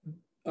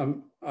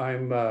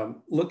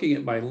looking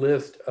at my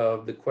list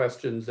of the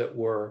questions that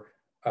were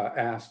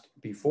asked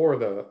before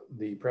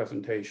the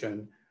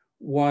presentation.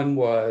 One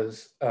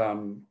was,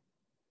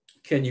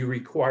 can you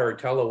require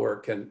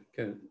telework? Can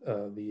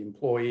the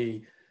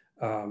employee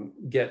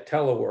get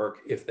telework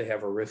if they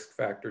have a risk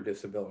factor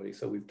disability?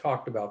 So we've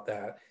talked about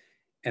that.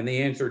 And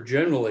the answer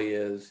generally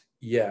is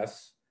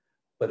yes.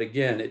 But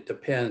again, it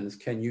depends.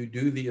 Can you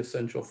do the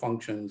essential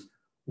functions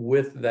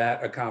with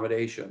that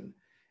accommodation?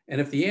 And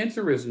if the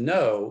answer is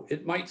no,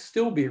 it might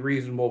still be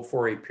reasonable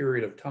for a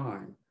period of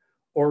time,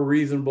 or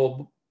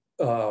reasonable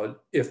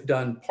if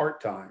done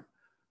part-time,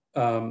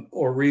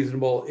 or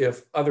reasonable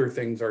if other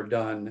things are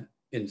done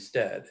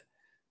instead.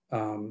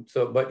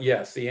 But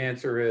yes, the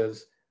answer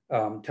is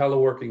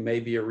teleworking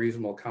may be a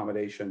reasonable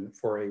accommodation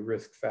for a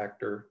risk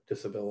factor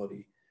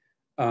disability.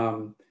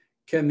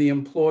 Can the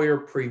employer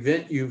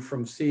prevent you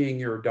from seeing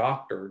your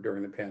doctor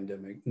during the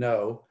pandemic?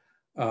 No,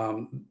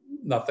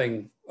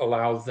 nothing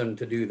allows them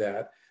to do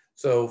that.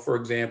 So for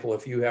example,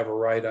 if you have a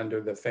right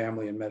under the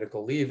Family and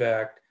Medical Leave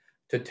Act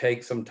to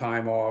take some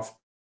time off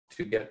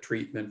to get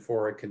treatment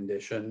for a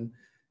condition,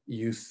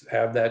 you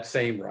have that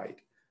same right.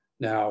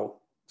 Now,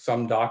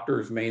 some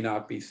doctors may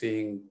not be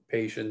seeing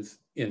patients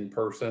in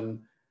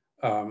person,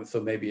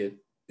 so maybe it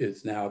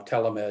is now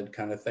telemed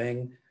kind of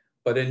thing.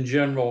 But in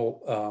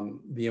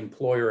general, the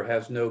employer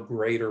has no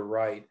greater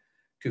right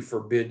to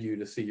forbid you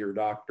to see your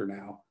doctor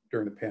now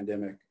during the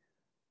pandemic.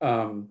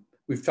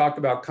 We've talked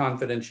about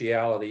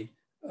confidentiality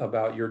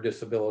about your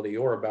disability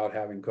or about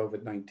having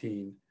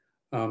COVID-19.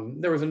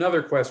 There was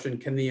another question,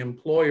 can the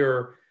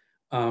employer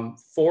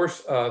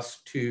force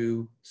us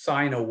to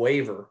sign a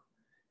waiver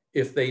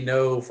if they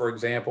know, for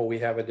example, we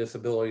have a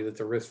disability that's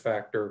a risk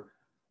factor,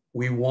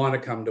 we want to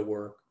come to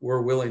work,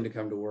 we're willing to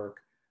come to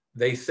work.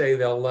 They say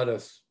they'll let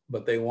us,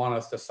 but they want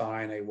us to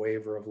sign a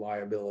waiver of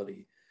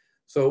liability.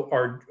 So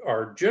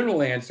our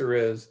general answer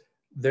is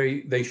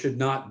they should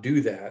not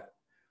do that.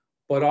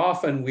 But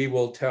often we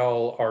will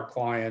tell our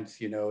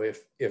clients, you know,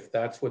 if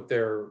that's what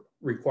they're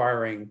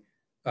requiring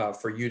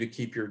for you to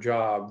keep your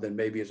job, then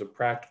maybe as a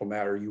practical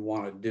matter, you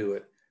want to do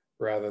it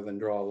rather than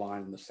draw a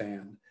line in the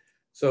sand.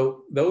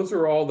 So those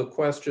are all the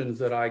questions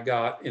that I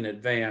got in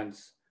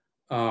advance.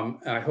 And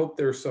I hope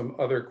there's some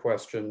other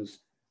questions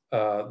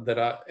and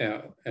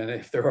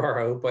if there are,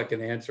 I hope I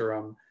can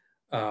answer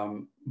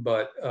them.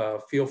 But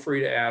feel free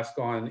to ask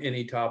on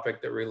any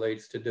topic that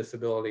relates to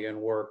disability and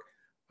work.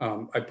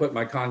 I put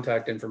my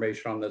contact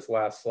information on this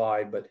last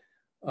slide, but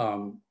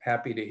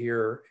happy to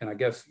hear. And I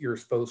guess you're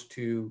supposed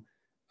to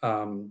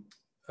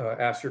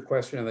ask your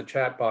question in the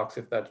chat box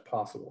if that's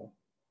possible.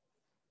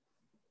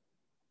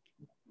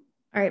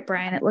 All right,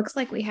 Brian, it looks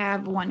like we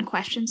have one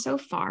question so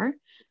far.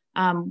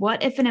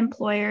 What if an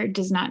employer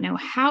does not know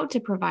how to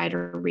provide a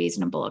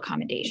reasonable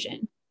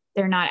accommodation?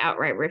 They're not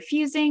outright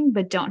refusing,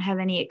 but don't have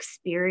any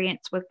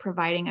experience with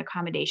providing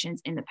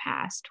accommodations in the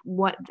past.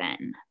 What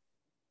then?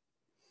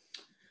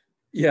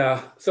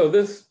 Yeah, so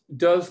this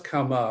does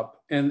come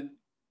up, and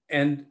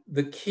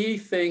the key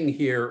thing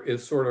here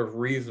is sort of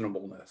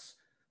reasonableness.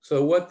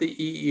 So what the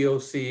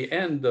EEOC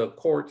and the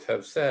courts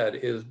have said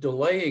is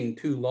delaying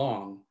too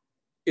long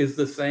is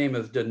the same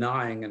as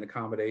denying an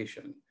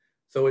accommodation.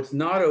 So it's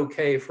not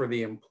okay for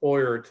the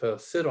employer to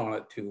sit on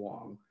it too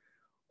long.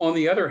 On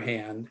the other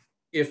hand,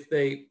 if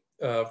they,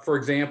 for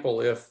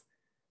example, if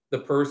the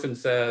person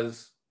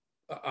says,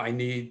 I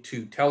need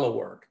to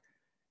telework,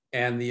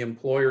 and the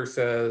employer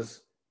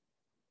says,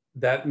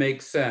 that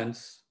makes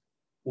sense,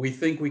 we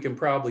think we can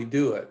probably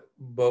do it,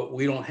 but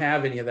we don't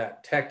have any of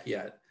that tech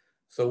yet.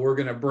 So we're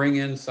going to bring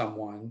in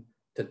someone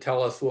to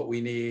tell us what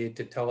we need,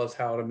 to tell us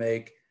how to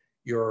make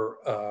your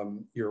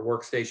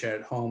workstation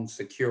at home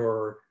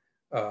secure,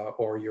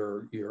 or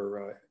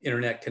your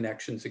internet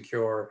connection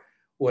secure,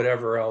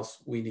 whatever else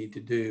we need to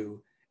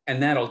do.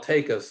 And that'll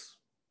take us,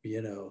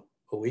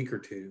 a week or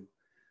two.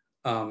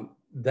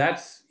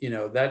 That's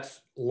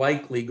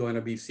likely going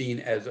to be seen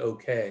as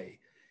okay.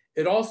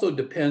 It also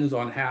depends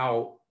on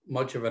how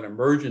much of an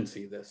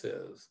emergency this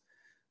is.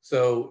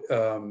 So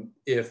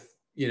if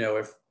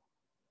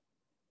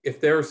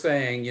they're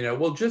saying,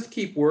 we'll just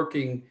keep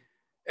working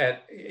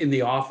in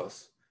the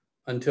office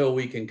until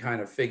we can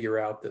kind of figure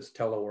out this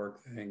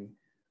telework thing,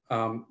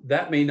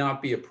 that may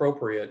not be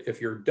appropriate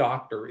if your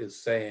doctor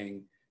is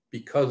saying,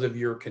 because of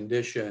your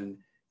condition,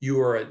 you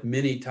are at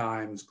many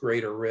times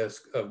greater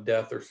risk of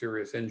death or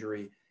serious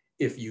injury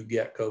if you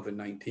get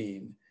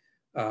COVID-19.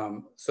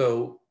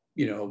 So,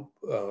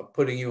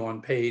 putting you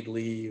on paid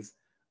leave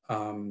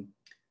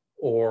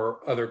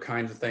or other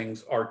kinds of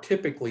things are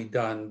typically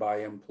done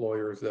by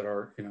employers that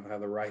are, have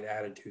the right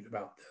attitude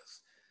about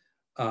this.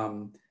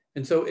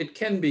 And so it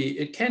can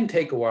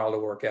take a while to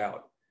work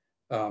out.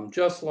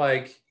 Just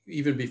like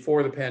even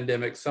before the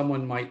pandemic,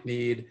 someone might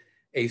need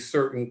a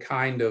certain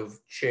kind of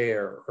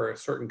chair or a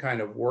certain kind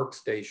of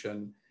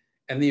workstation,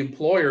 and the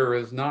employer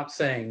is not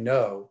saying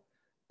no,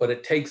 but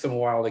it takes them a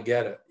while to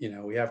get it.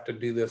 We have to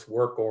do this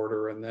work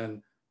order, and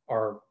then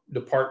our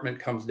department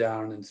comes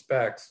down and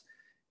inspects.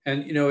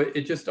 And,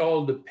 it just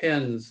all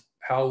depends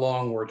how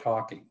long we're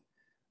talking.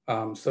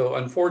 So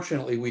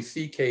unfortunately, we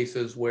see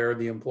cases where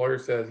the employer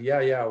says,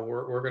 yeah,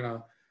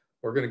 we're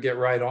gonna get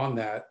right on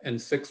that.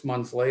 And 6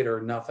 months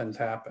later, nothing's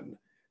happened.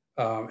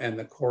 And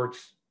the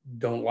courts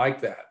don't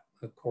like that.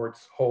 The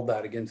courts hold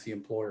that against the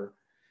employer.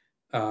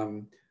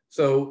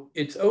 So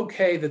it's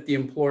okay that the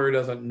employer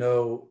doesn't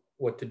know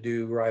what to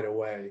do right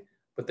away,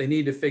 but they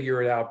need to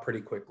figure it out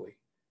pretty quickly.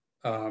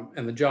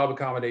 And the Job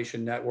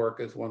Accommodation Network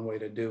is one way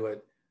to do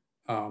it.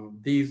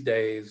 These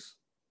days,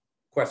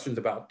 questions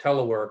about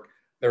telework,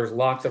 there's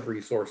lots of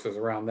resources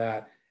around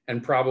that,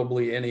 and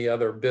probably any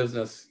other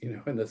business,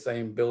 in the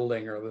same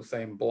building or the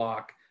same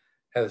block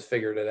has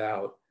figured it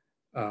out.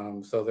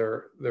 So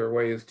there are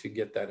ways to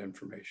get that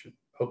information.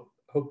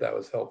 Hope that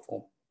was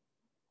helpful.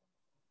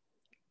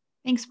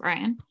 Thanks,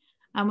 Brian.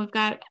 We've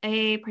got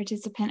a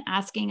participant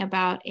asking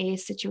about a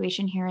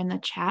situation here in the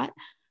chat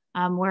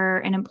where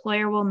an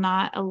employer will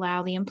not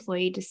allow the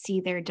employee to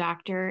see their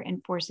doctor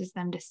and forces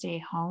them to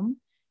stay home.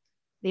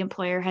 The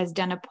employer has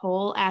done a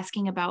poll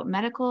asking about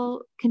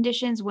medical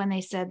conditions when they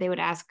said they would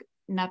ask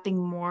nothing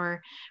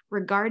more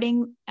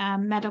regarding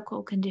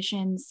medical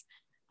conditions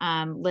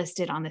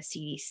listed on the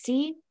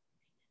CDC.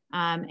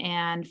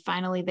 And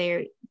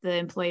finally, the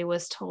employee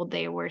was told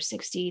they were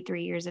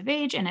 63 years of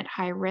age and at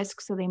high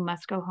risk, so they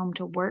must go home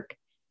to work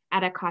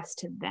at a cost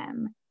to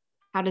them.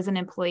 How does an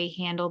employee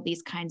handle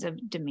these kinds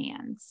of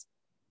demands?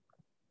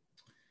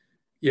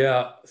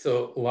 Yeah,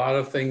 so a lot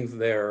of things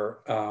there.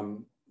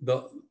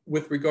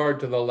 With regard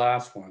to the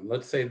last one,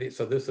 let's say,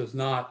 so this is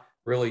not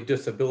really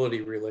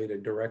disability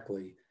related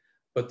directly,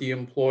 but the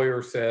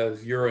employer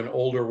says, you're an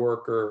older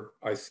worker.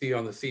 I see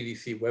on the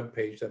CDC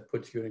webpage that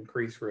puts you at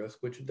increased risk,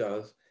 which it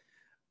does.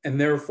 And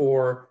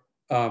therefore,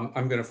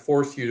 I'm going to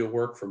force you to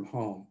work from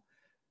home.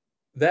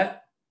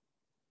 That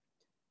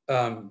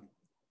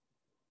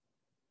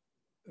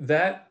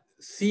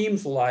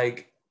seems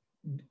like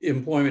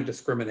employment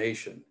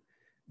discrimination.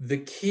 The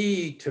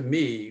key to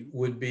me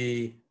would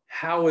be,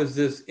 how is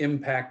this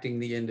impacting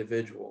the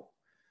individual?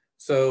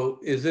 So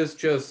is this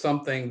just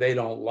something they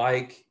don't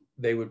like?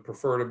 They would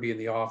prefer to be in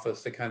the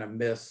office, to kind of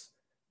miss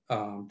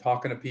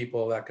talking to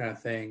people, that kind of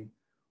thing.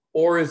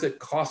 Or is it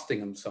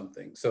costing them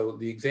something? So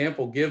the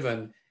example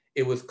given,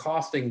 it was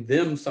costing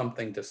them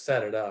something to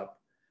set it up,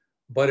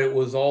 but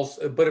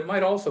it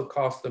might also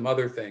cost them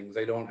other things.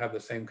 They don't have the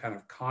same kind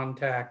of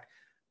contact.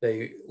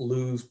 They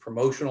lose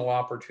promotional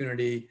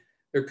opportunity.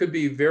 There could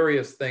be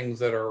various things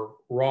that are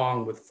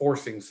wrong with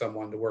forcing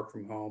someone to work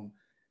from home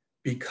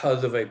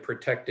because of a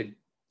protected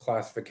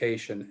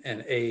classification,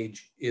 and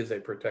age is a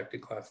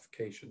protected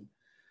classification.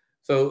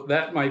 So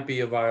that might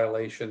be a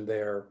violation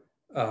there.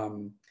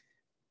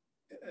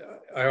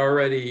 I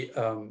already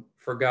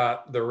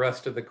forgot the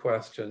rest of the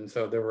question.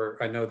 So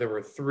I know there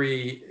were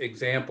 3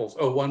 examples.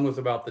 Oh, one was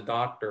about the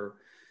doctor.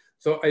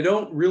 So I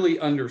don't really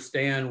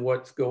understand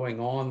what's going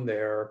on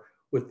there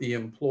with the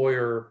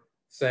employer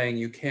saying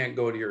you can't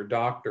go to your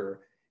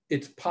doctor.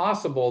 It's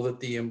possible that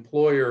the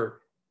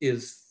employer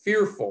is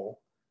fearful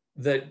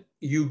that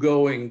you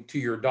going to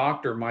your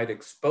doctor might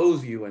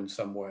expose you in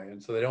some way.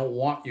 And so they don't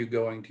want you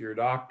going to your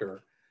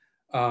doctor.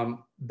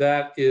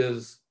 that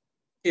is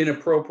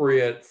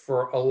inappropriate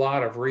for a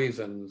lot of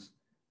reasons,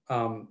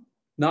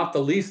 not the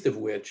least of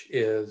which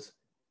is,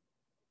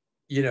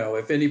 you know,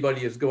 if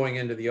anybody is going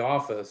into the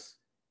office,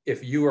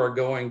 if you are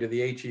going to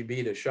the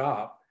H-E-B to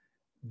shop,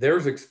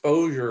 there's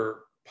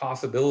exposure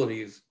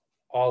possibilities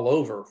all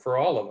over for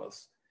all of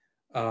us.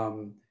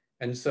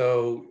 And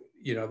so,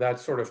 you know,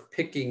 that's sort of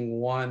picking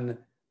one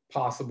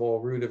possible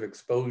route of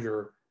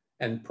exposure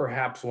and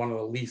perhaps one of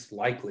the least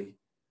likely.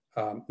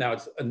 Now,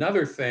 it's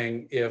another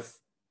thing if,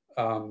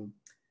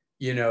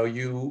 you know,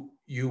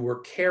 you were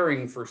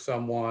caring for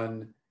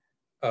someone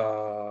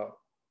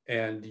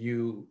and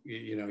you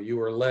know, you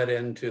were led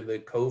into the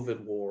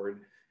COVID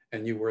ward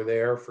and you were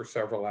there for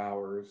several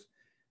hours.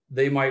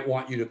 They might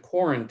want you to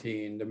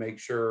quarantine to make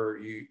sure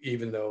you,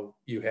 even though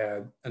you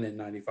had an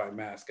N95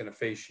 mask and a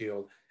face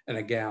shield and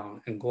a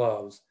gown and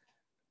gloves,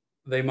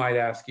 they might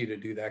ask you to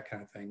do that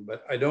kind of thing.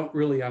 But I don't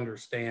really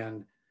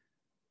understand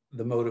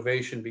the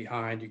motivation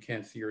behind you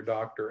can't see your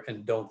doctor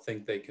and don't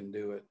think they can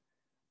do it.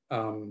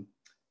 And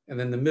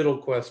then the middle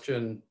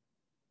question,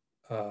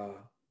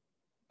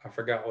 I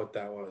forgot what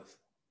that was.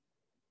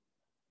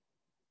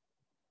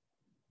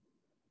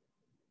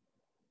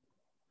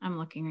 I'm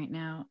looking right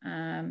now.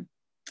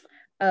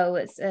 Oh,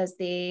 it says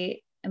the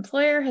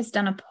employer has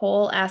done a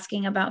poll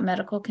asking about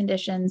medical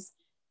conditions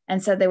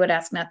and said they would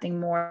ask nothing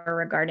more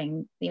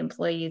regarding the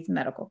employee's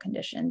medical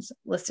conditions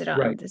listed on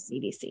the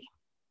CDC.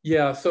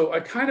 Yeah, so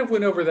I kind of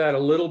went over that a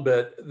little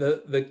bit.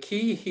 The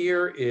key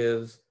here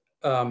is,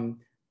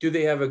 do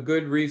they have a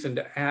good reason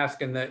to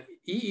ask? And the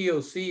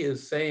EEOC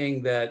is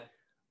saying that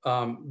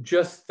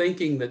just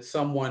thinking that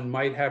someone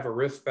might have a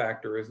risk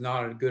factor is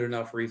not a good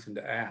enough reason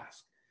to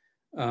ask.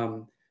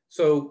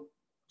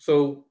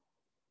 So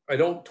I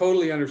don't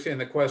totally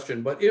understand the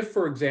question, but if,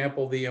 for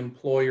example, the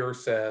employer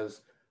says,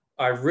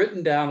 I've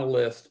written down a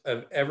list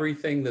of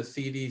everything the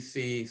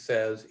CDC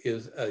says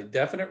is a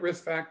definite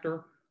risk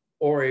factor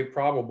or a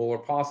probable or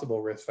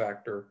possible risk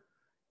factor,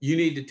 you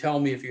need to tell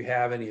me if you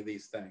have any of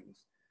these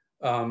things.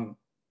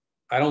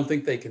 I don't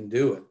think they can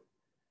do it.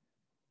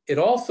 It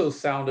also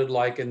sounded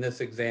like in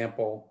this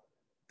example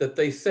that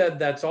they said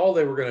that's all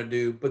they were going to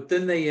do, but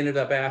then they ended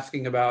up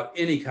asking about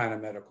any kind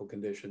of medical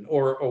condition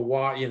or a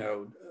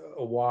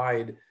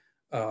wide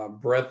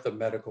breadth of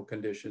medical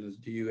conditions.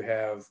 Do you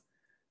have,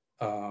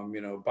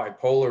 you know,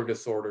 bipolar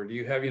disorder? Do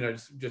you have, you know,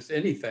 just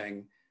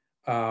anything?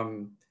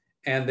 And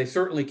they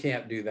certainly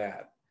can't do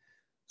that.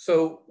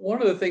 So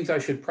one of the things I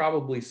should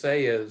probably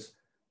say is,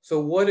 so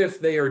what if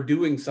they are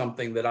doing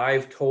something that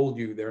I've told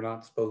you they're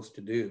not supposed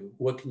to do?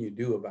 What can you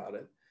do about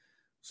it?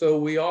 So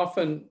we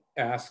often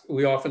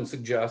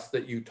suggest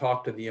that you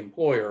talk to the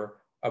employer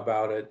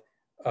about it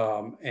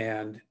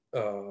and,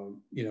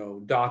 you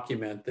know,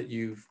 document that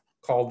you've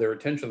called their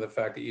attention to the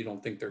fact that you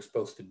don't think they're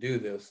supposed to do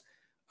this.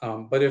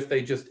 But if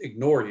they just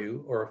ignore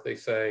you, or if they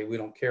say, we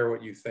don't care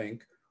what you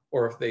think,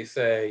 or if they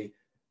say,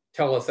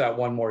 tell us that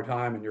one more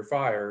time and you're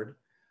fired,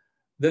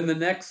 then the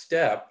next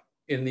step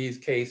in these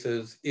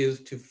cases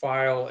is to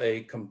file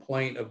a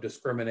complaint of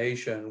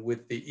discrimination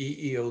with the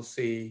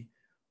EEOC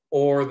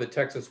or the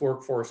Texas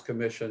Workforce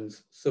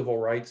Commission's Civil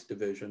Rights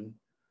Division,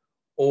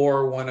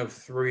 or one of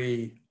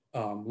three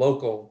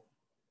local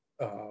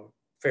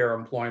fair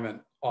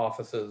employment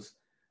offices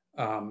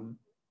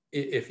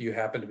if you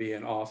happen to be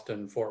in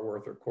Austin, Fort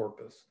Worth, or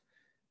Corpus.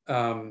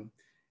 And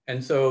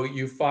so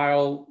you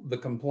file the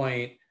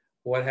complaint.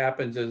 What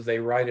happens is they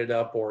write it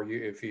up, or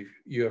if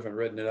you haven't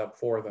written it up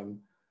for them,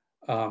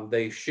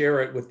 they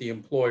share it with the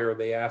employer.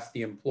 They ask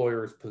the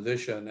employer's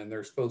position, and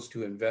they're supposed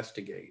to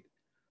investigate.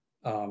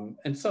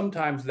 And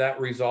sometimes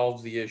that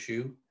resolves the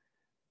issue,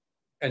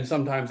 and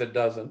sometimes it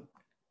doesn't.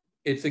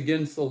 It's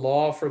against the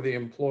law for the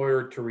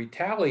employer to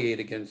retaliate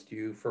against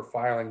you for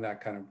filing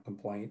that kind of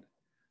complaint,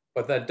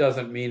 but that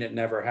doesn't mean it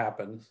never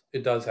happens.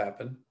 It does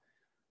happen.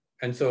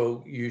 And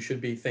so you should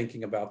be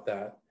thinking about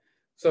that.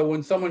 So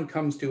when someone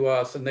comes to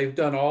us and they've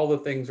done all the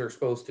things they're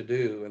supposed to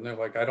do, and they're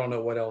like, I don't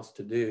know what else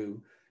to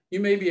do, you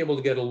may be able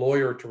to get a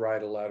lawyer to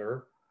write a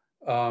letter,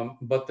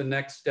 but the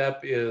next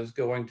step is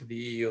going to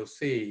the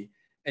EEOC.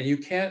 And you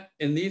can't,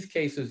 in these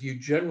cases, you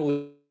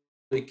generally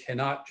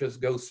cannot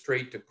just go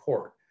straight to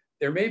court.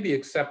 There may be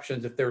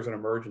exceptions if there's an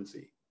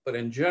emergency, but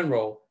in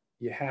general,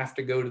 you have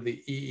to go to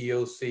the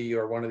EEOC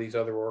or one of these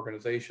other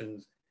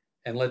organizations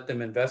and let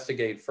them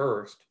investigate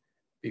first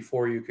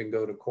before you can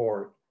go to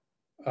court,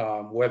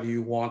 whether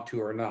you want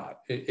to or not.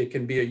 It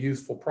can be a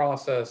useful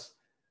process,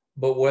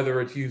 but whether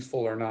it's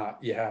useful or not,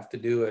 you have to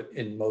do it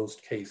in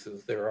most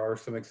cases. There are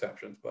some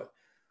exceptions, but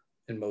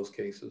in most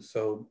cases.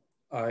 So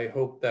I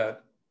hope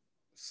that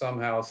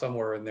somehow,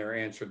 somewhere in there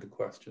answered the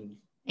questions.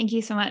 Thank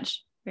you so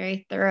much.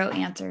 Very thorough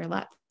answer.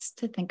 Lots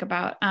to think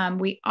about.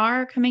 We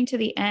are coming to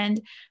the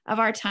end of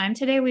our time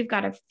today. We've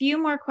got a few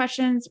more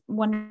questions.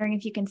 Wondering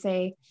if you can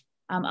say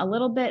a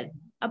little bit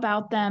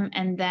about them,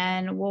 and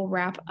then we'll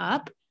wrap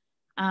up.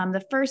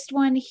 The first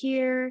one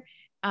here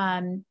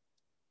that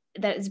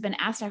has been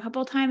asked a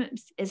couple of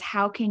times is,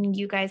 how can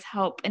you guys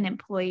help an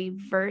employee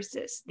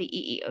versus the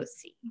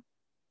EEOC?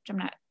 Which I'm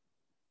not.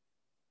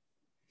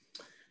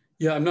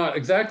 Yeah, I'm not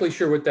exactly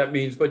sure what that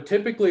means, but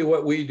typically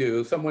what we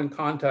do, someone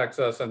contacts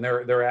us and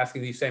they're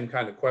asking these same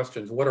kind of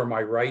questions. What are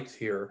my rights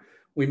here?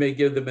 We may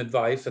give them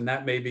advice, and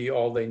that may be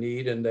all they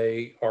need, and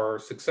they are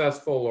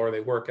successful, or they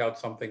work out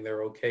something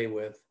they're okay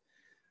with.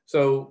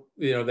 So,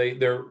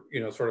 they're,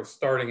 sort of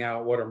starting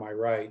out, what are my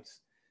rights?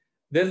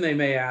 Then they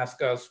may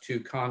ask us to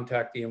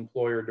contact the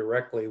employer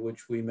directly,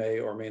 which we may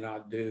or may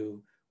not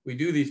do. We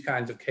do these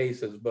kinds of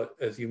cases, but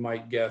as you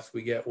might guess,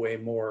 we get way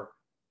more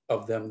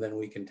of them than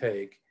we can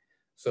take.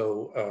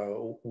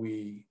 So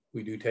we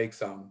do take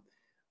some.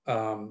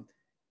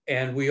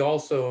 And we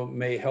also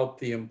may help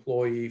the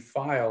employee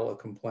file a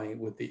complaint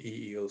with the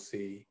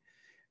EEOC.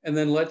 And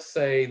then let's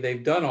say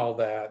they've done all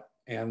that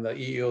and the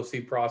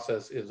EEOC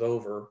process is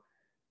over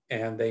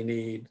and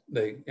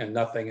and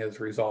nothing is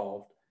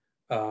resolved.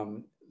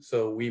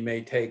 So we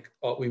may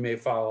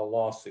file a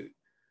lawsuit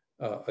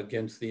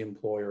against the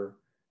employer.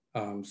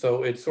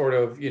 So it's sort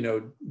of,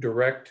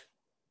 direct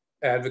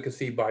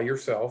advocacy by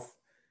yourself,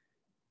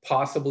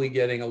 possibly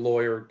getting a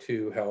lawyer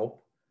to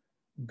help,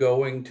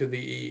 going to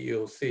the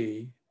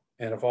EEOC,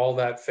 and if all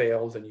that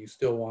fails and you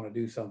still want to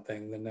do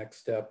something, the next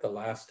step, the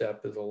last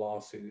step, is a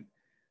lawsuit.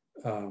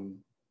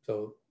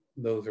 So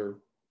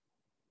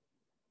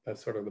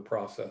that's sort of the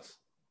process.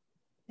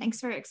 Thanks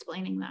for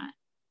explaining that.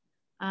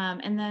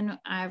 And then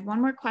I have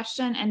one more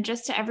question, and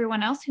just to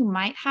everyone else who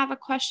might have a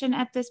question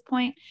at this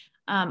point,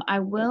 I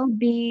will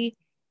be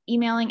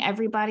emailing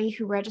everybody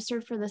who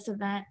registered for this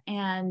event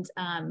and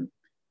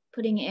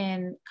putting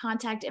in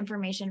contact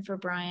information for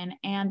Brian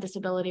and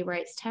Disability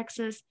Rights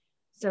Texas,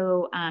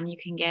 so you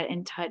can get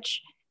in touch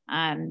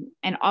and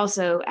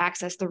also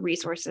access the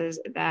resources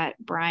that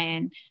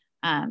Brian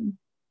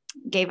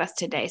gave us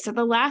today. So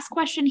the last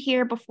question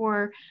here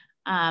before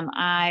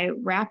I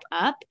wrap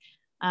up,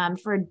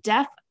 for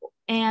deaf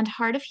and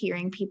hard of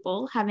hearing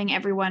people, having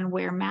everyone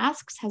wear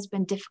masks has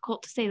been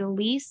difficult to say the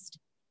least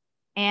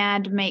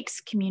and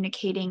makes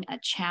communicating a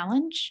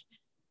challenge.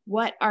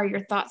 What are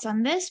your thoughts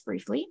on this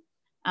briefly?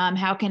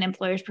 How can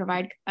employers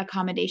provide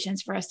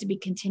accommodations for us to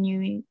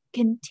continue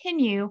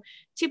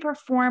to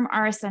perform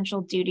our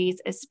essential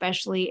duties,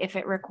 especially if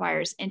it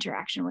requires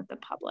interaction with the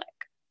public?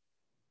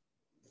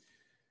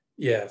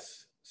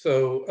 Yes.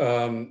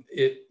 So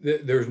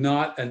there's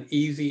not an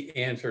easy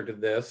answer to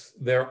this.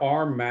 There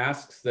are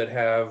masks that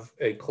have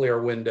a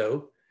clear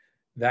window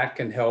that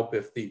can help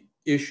if the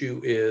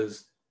issue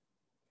is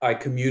I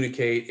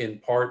communicate in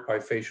part by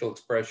facial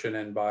expression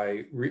and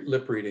by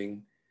lip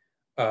reading.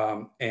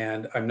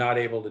 And I'm not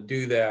able to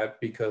do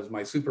that because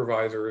my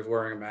supervisor is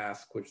wearing a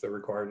mask, which they're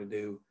required to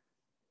do,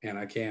 and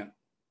I can't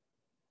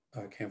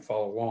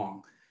follow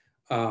along.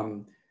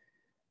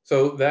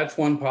 So that's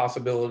one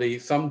possibility.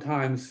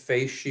 Sometimes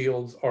face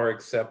shields are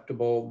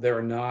acceptable.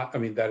 They're not,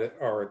 that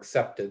are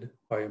accepted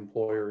by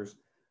employers.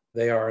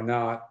 They are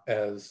not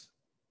as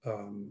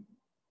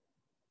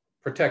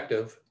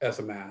protective as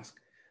a mask,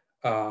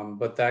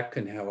 but that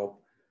can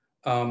help.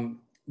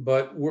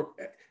 But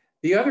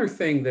the other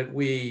thing that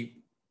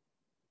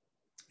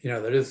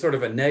that is sort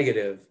of a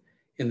negative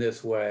in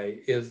this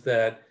way is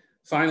that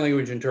sign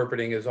language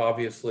interpreting is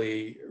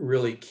obviously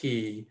really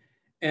key,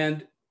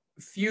 and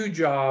few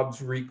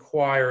jobs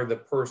require the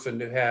person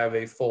to have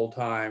a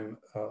full-time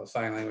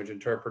sign language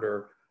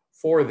interpreter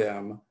for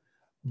them,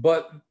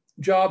 but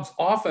jobs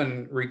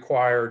often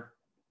require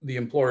the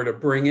employer to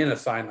bring in a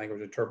sign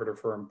language interpreter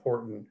for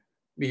important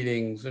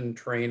meetings and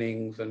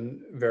trainings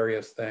and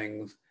various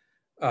things.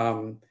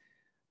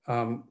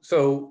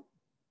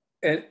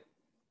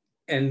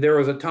 And there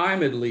was a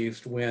time, at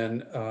least,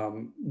 when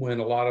a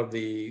lot of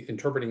the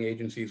interpreting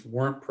agencies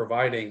weren't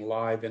providing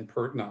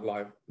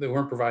they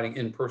weren't providing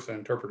in-person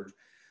interpreters.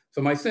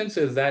 So my sense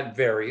is that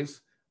varies.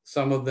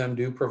 Some of them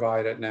do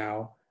provide it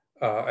now,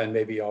 and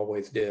maybe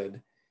always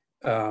did.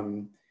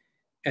 And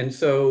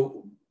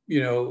so,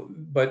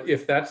 but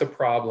if that's a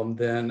problem,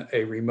 then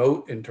a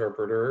remote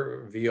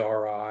interpreter,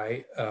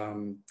 VRI,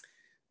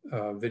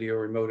 video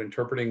remote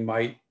interpreting,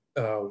 might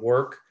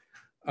work.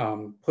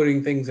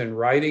 Putting things in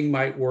writing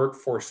might work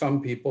for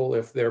some people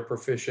if they're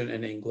proficient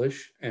in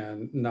English,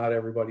 and not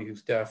everybody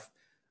who's deaf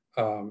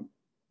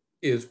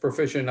is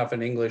proficient enough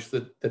in English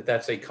that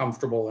that's a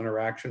comfortable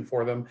interaction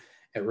for them.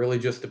 It really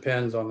just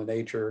depends on the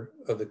nature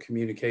of the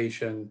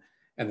communication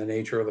and the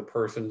nature of the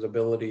person's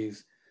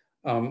abilities.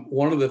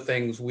 One of the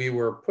things we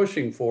were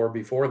pushing for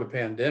before the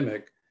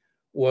pandemic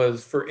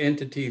was for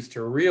entities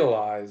to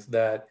realize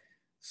that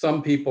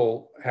some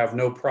people have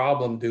no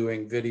problem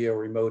doing video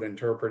remote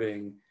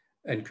interpreting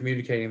and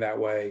communicating that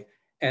way,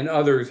 and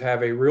others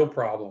have a real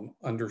problem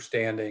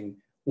understanding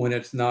when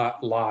it's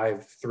not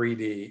live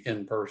 3D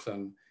in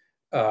person.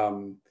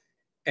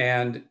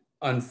 And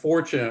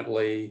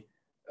unfortunately,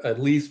 at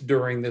least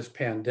during this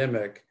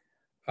pandemic,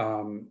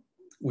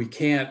 we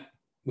can't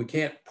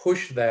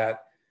push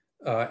that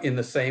in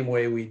the same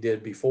way we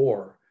did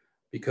before,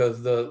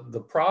 because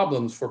the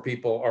problems for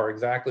people are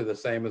exactly the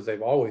same as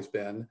they've always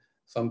been.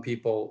 Some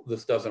people,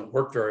 this doesn't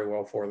work very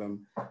well for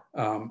them,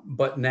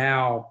 but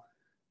now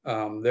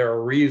there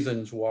are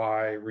reasons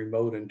why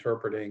remote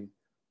interpreting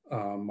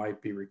might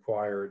be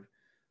required.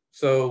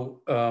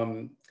 So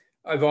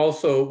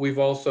we've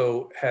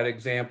also had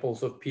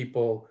examples of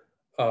people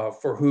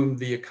for whom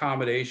the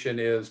accommodation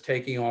is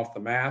taking off the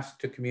mask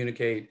to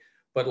communicate,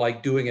 but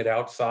like doing it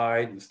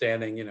outside and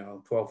standing,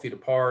 12 feet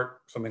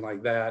apart, something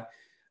like that.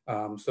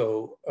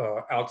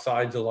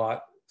 Outside's a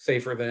lot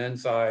safer than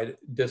inside.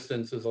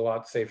 Distance is a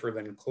lot safer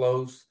than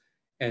close,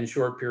 and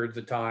short periods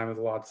of time is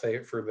a lot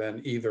safer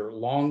than either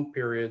long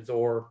periods,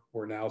 or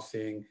we're now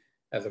seeing,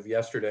 as of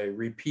yesterday,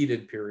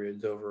 repeated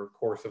periods over a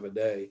course of a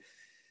day.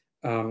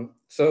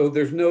 So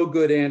there's no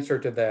good answer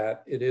to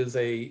that. It is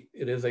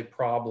a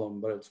problem,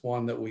 but it's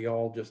one that we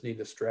all just need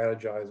to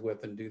strategize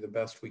with and do the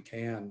best we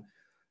can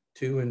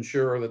to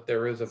ensure that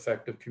there is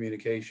effective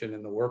communication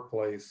in the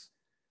workplace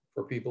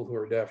for people who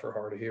are deaf or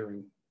hard of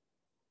hearing.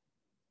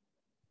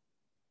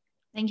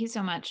 Thank you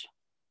so much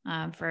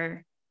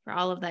for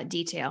all of that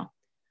detail.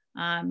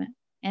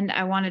 And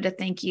I wanted to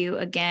thank you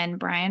again,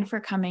 Brian,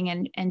 for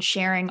coming and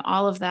sharing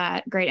all of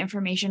that great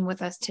information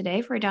with us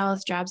today for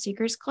Dallas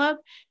Jobseekers Club.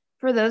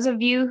 For those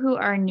of you who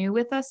are new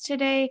with us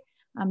today,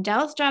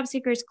 Dallas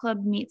Jobseekers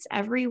Club meets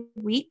every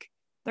week,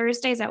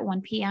 Thursdays at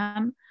 1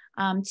 p.m.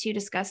 To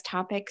discuss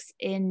topics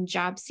in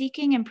job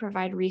seeking and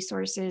provide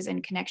resources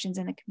and connections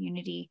in the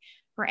community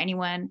for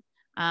anyone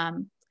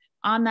on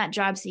that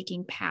job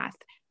seeking path.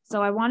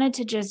 So I wanted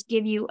to just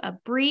give you a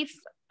brief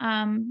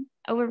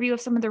overview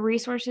of some of the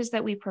resources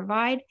that we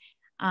provide,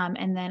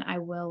 and then I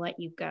will let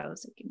you go.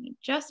 So give me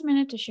just a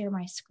minute to share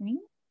my screen.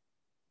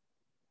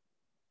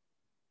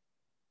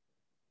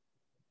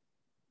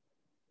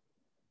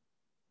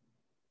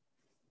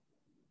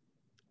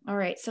 All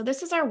right, so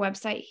this is our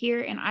website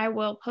here, and I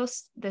will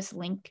post this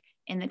link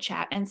in the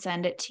chat and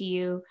send it to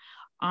you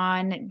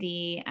on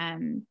the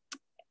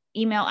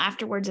email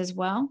afterwards as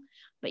well.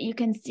 But you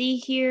can see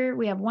here,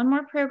 we have one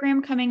more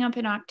program coming up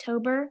in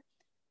October,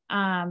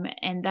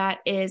 and that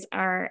is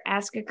our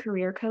Ask a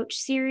Career Coach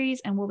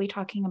series, and we'll be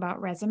talking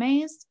about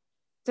resumes.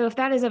 So if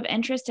that is of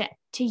interest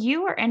to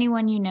you or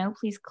anyone you know,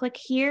 please click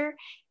here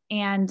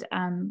and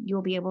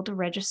you'll be able to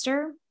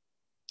register.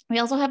 We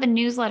also have a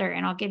newsletter,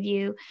 and I'll give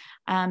you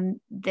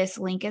this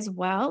link as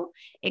well.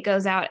 It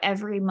goes out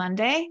every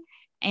Monday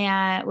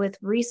and with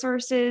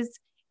resources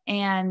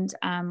and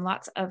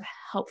lots of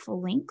helpful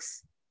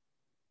links.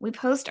 We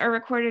post our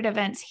recorded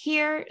events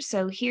here.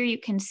 So here you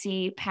can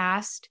see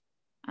past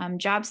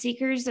job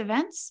seekers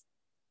events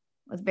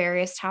with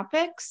various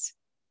topics.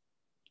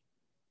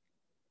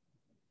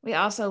 We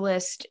also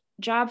list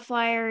job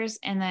flyers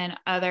and then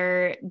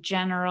other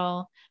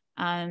general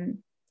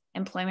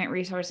employment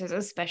resources,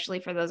 especially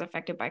for those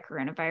affected by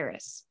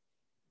coronavirus.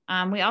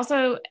 We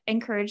also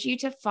encourage you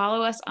to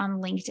follow us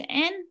on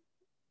LinkedIn.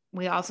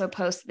 We also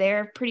post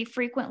there pretty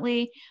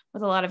frequently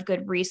with a lot of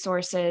good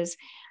resources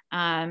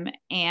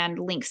and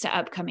links to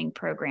upcoming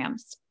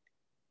programs.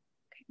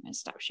 Okay, I'm going to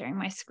stop sharing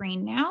my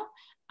screen now.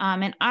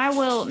 And I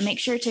will make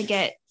sure to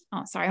get,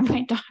 oh, sorry,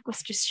 my dog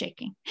was just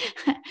shaking.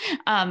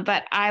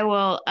 But I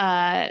will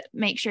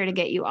make sure to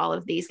get you all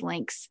of these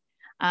links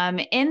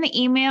in the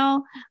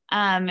email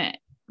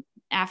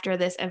after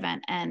this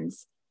event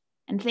ends.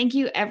 And thank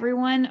you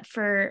everyone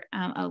for,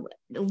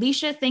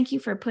 Alicia, thank you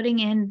for putting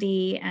in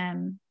the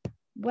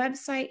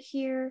website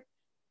here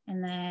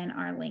and then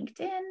our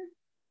LinkedIn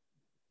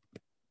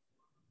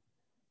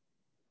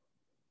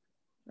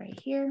right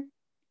here.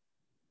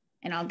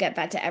 And I'll get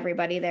that to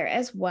everybody there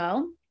as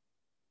well.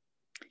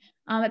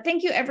 But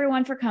thank you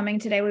everyone for coming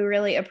today. We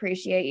really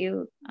appreciate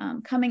you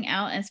coming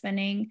out and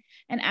spending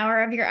an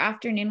hour of your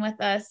afternoon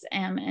with us.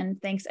 And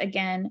thanks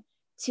again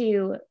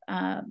to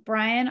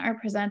Brian, our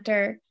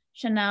presenter,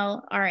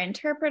 Chanel, our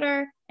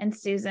interpreter, and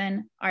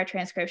Susan, our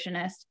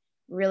transcriptionist.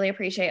 Really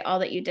appreciate all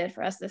that you did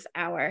for us this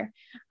hour.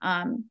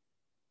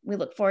 We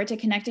look forward to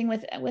connecting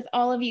with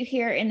all of you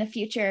here in the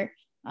future.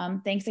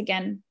 Thanks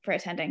again for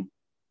attending.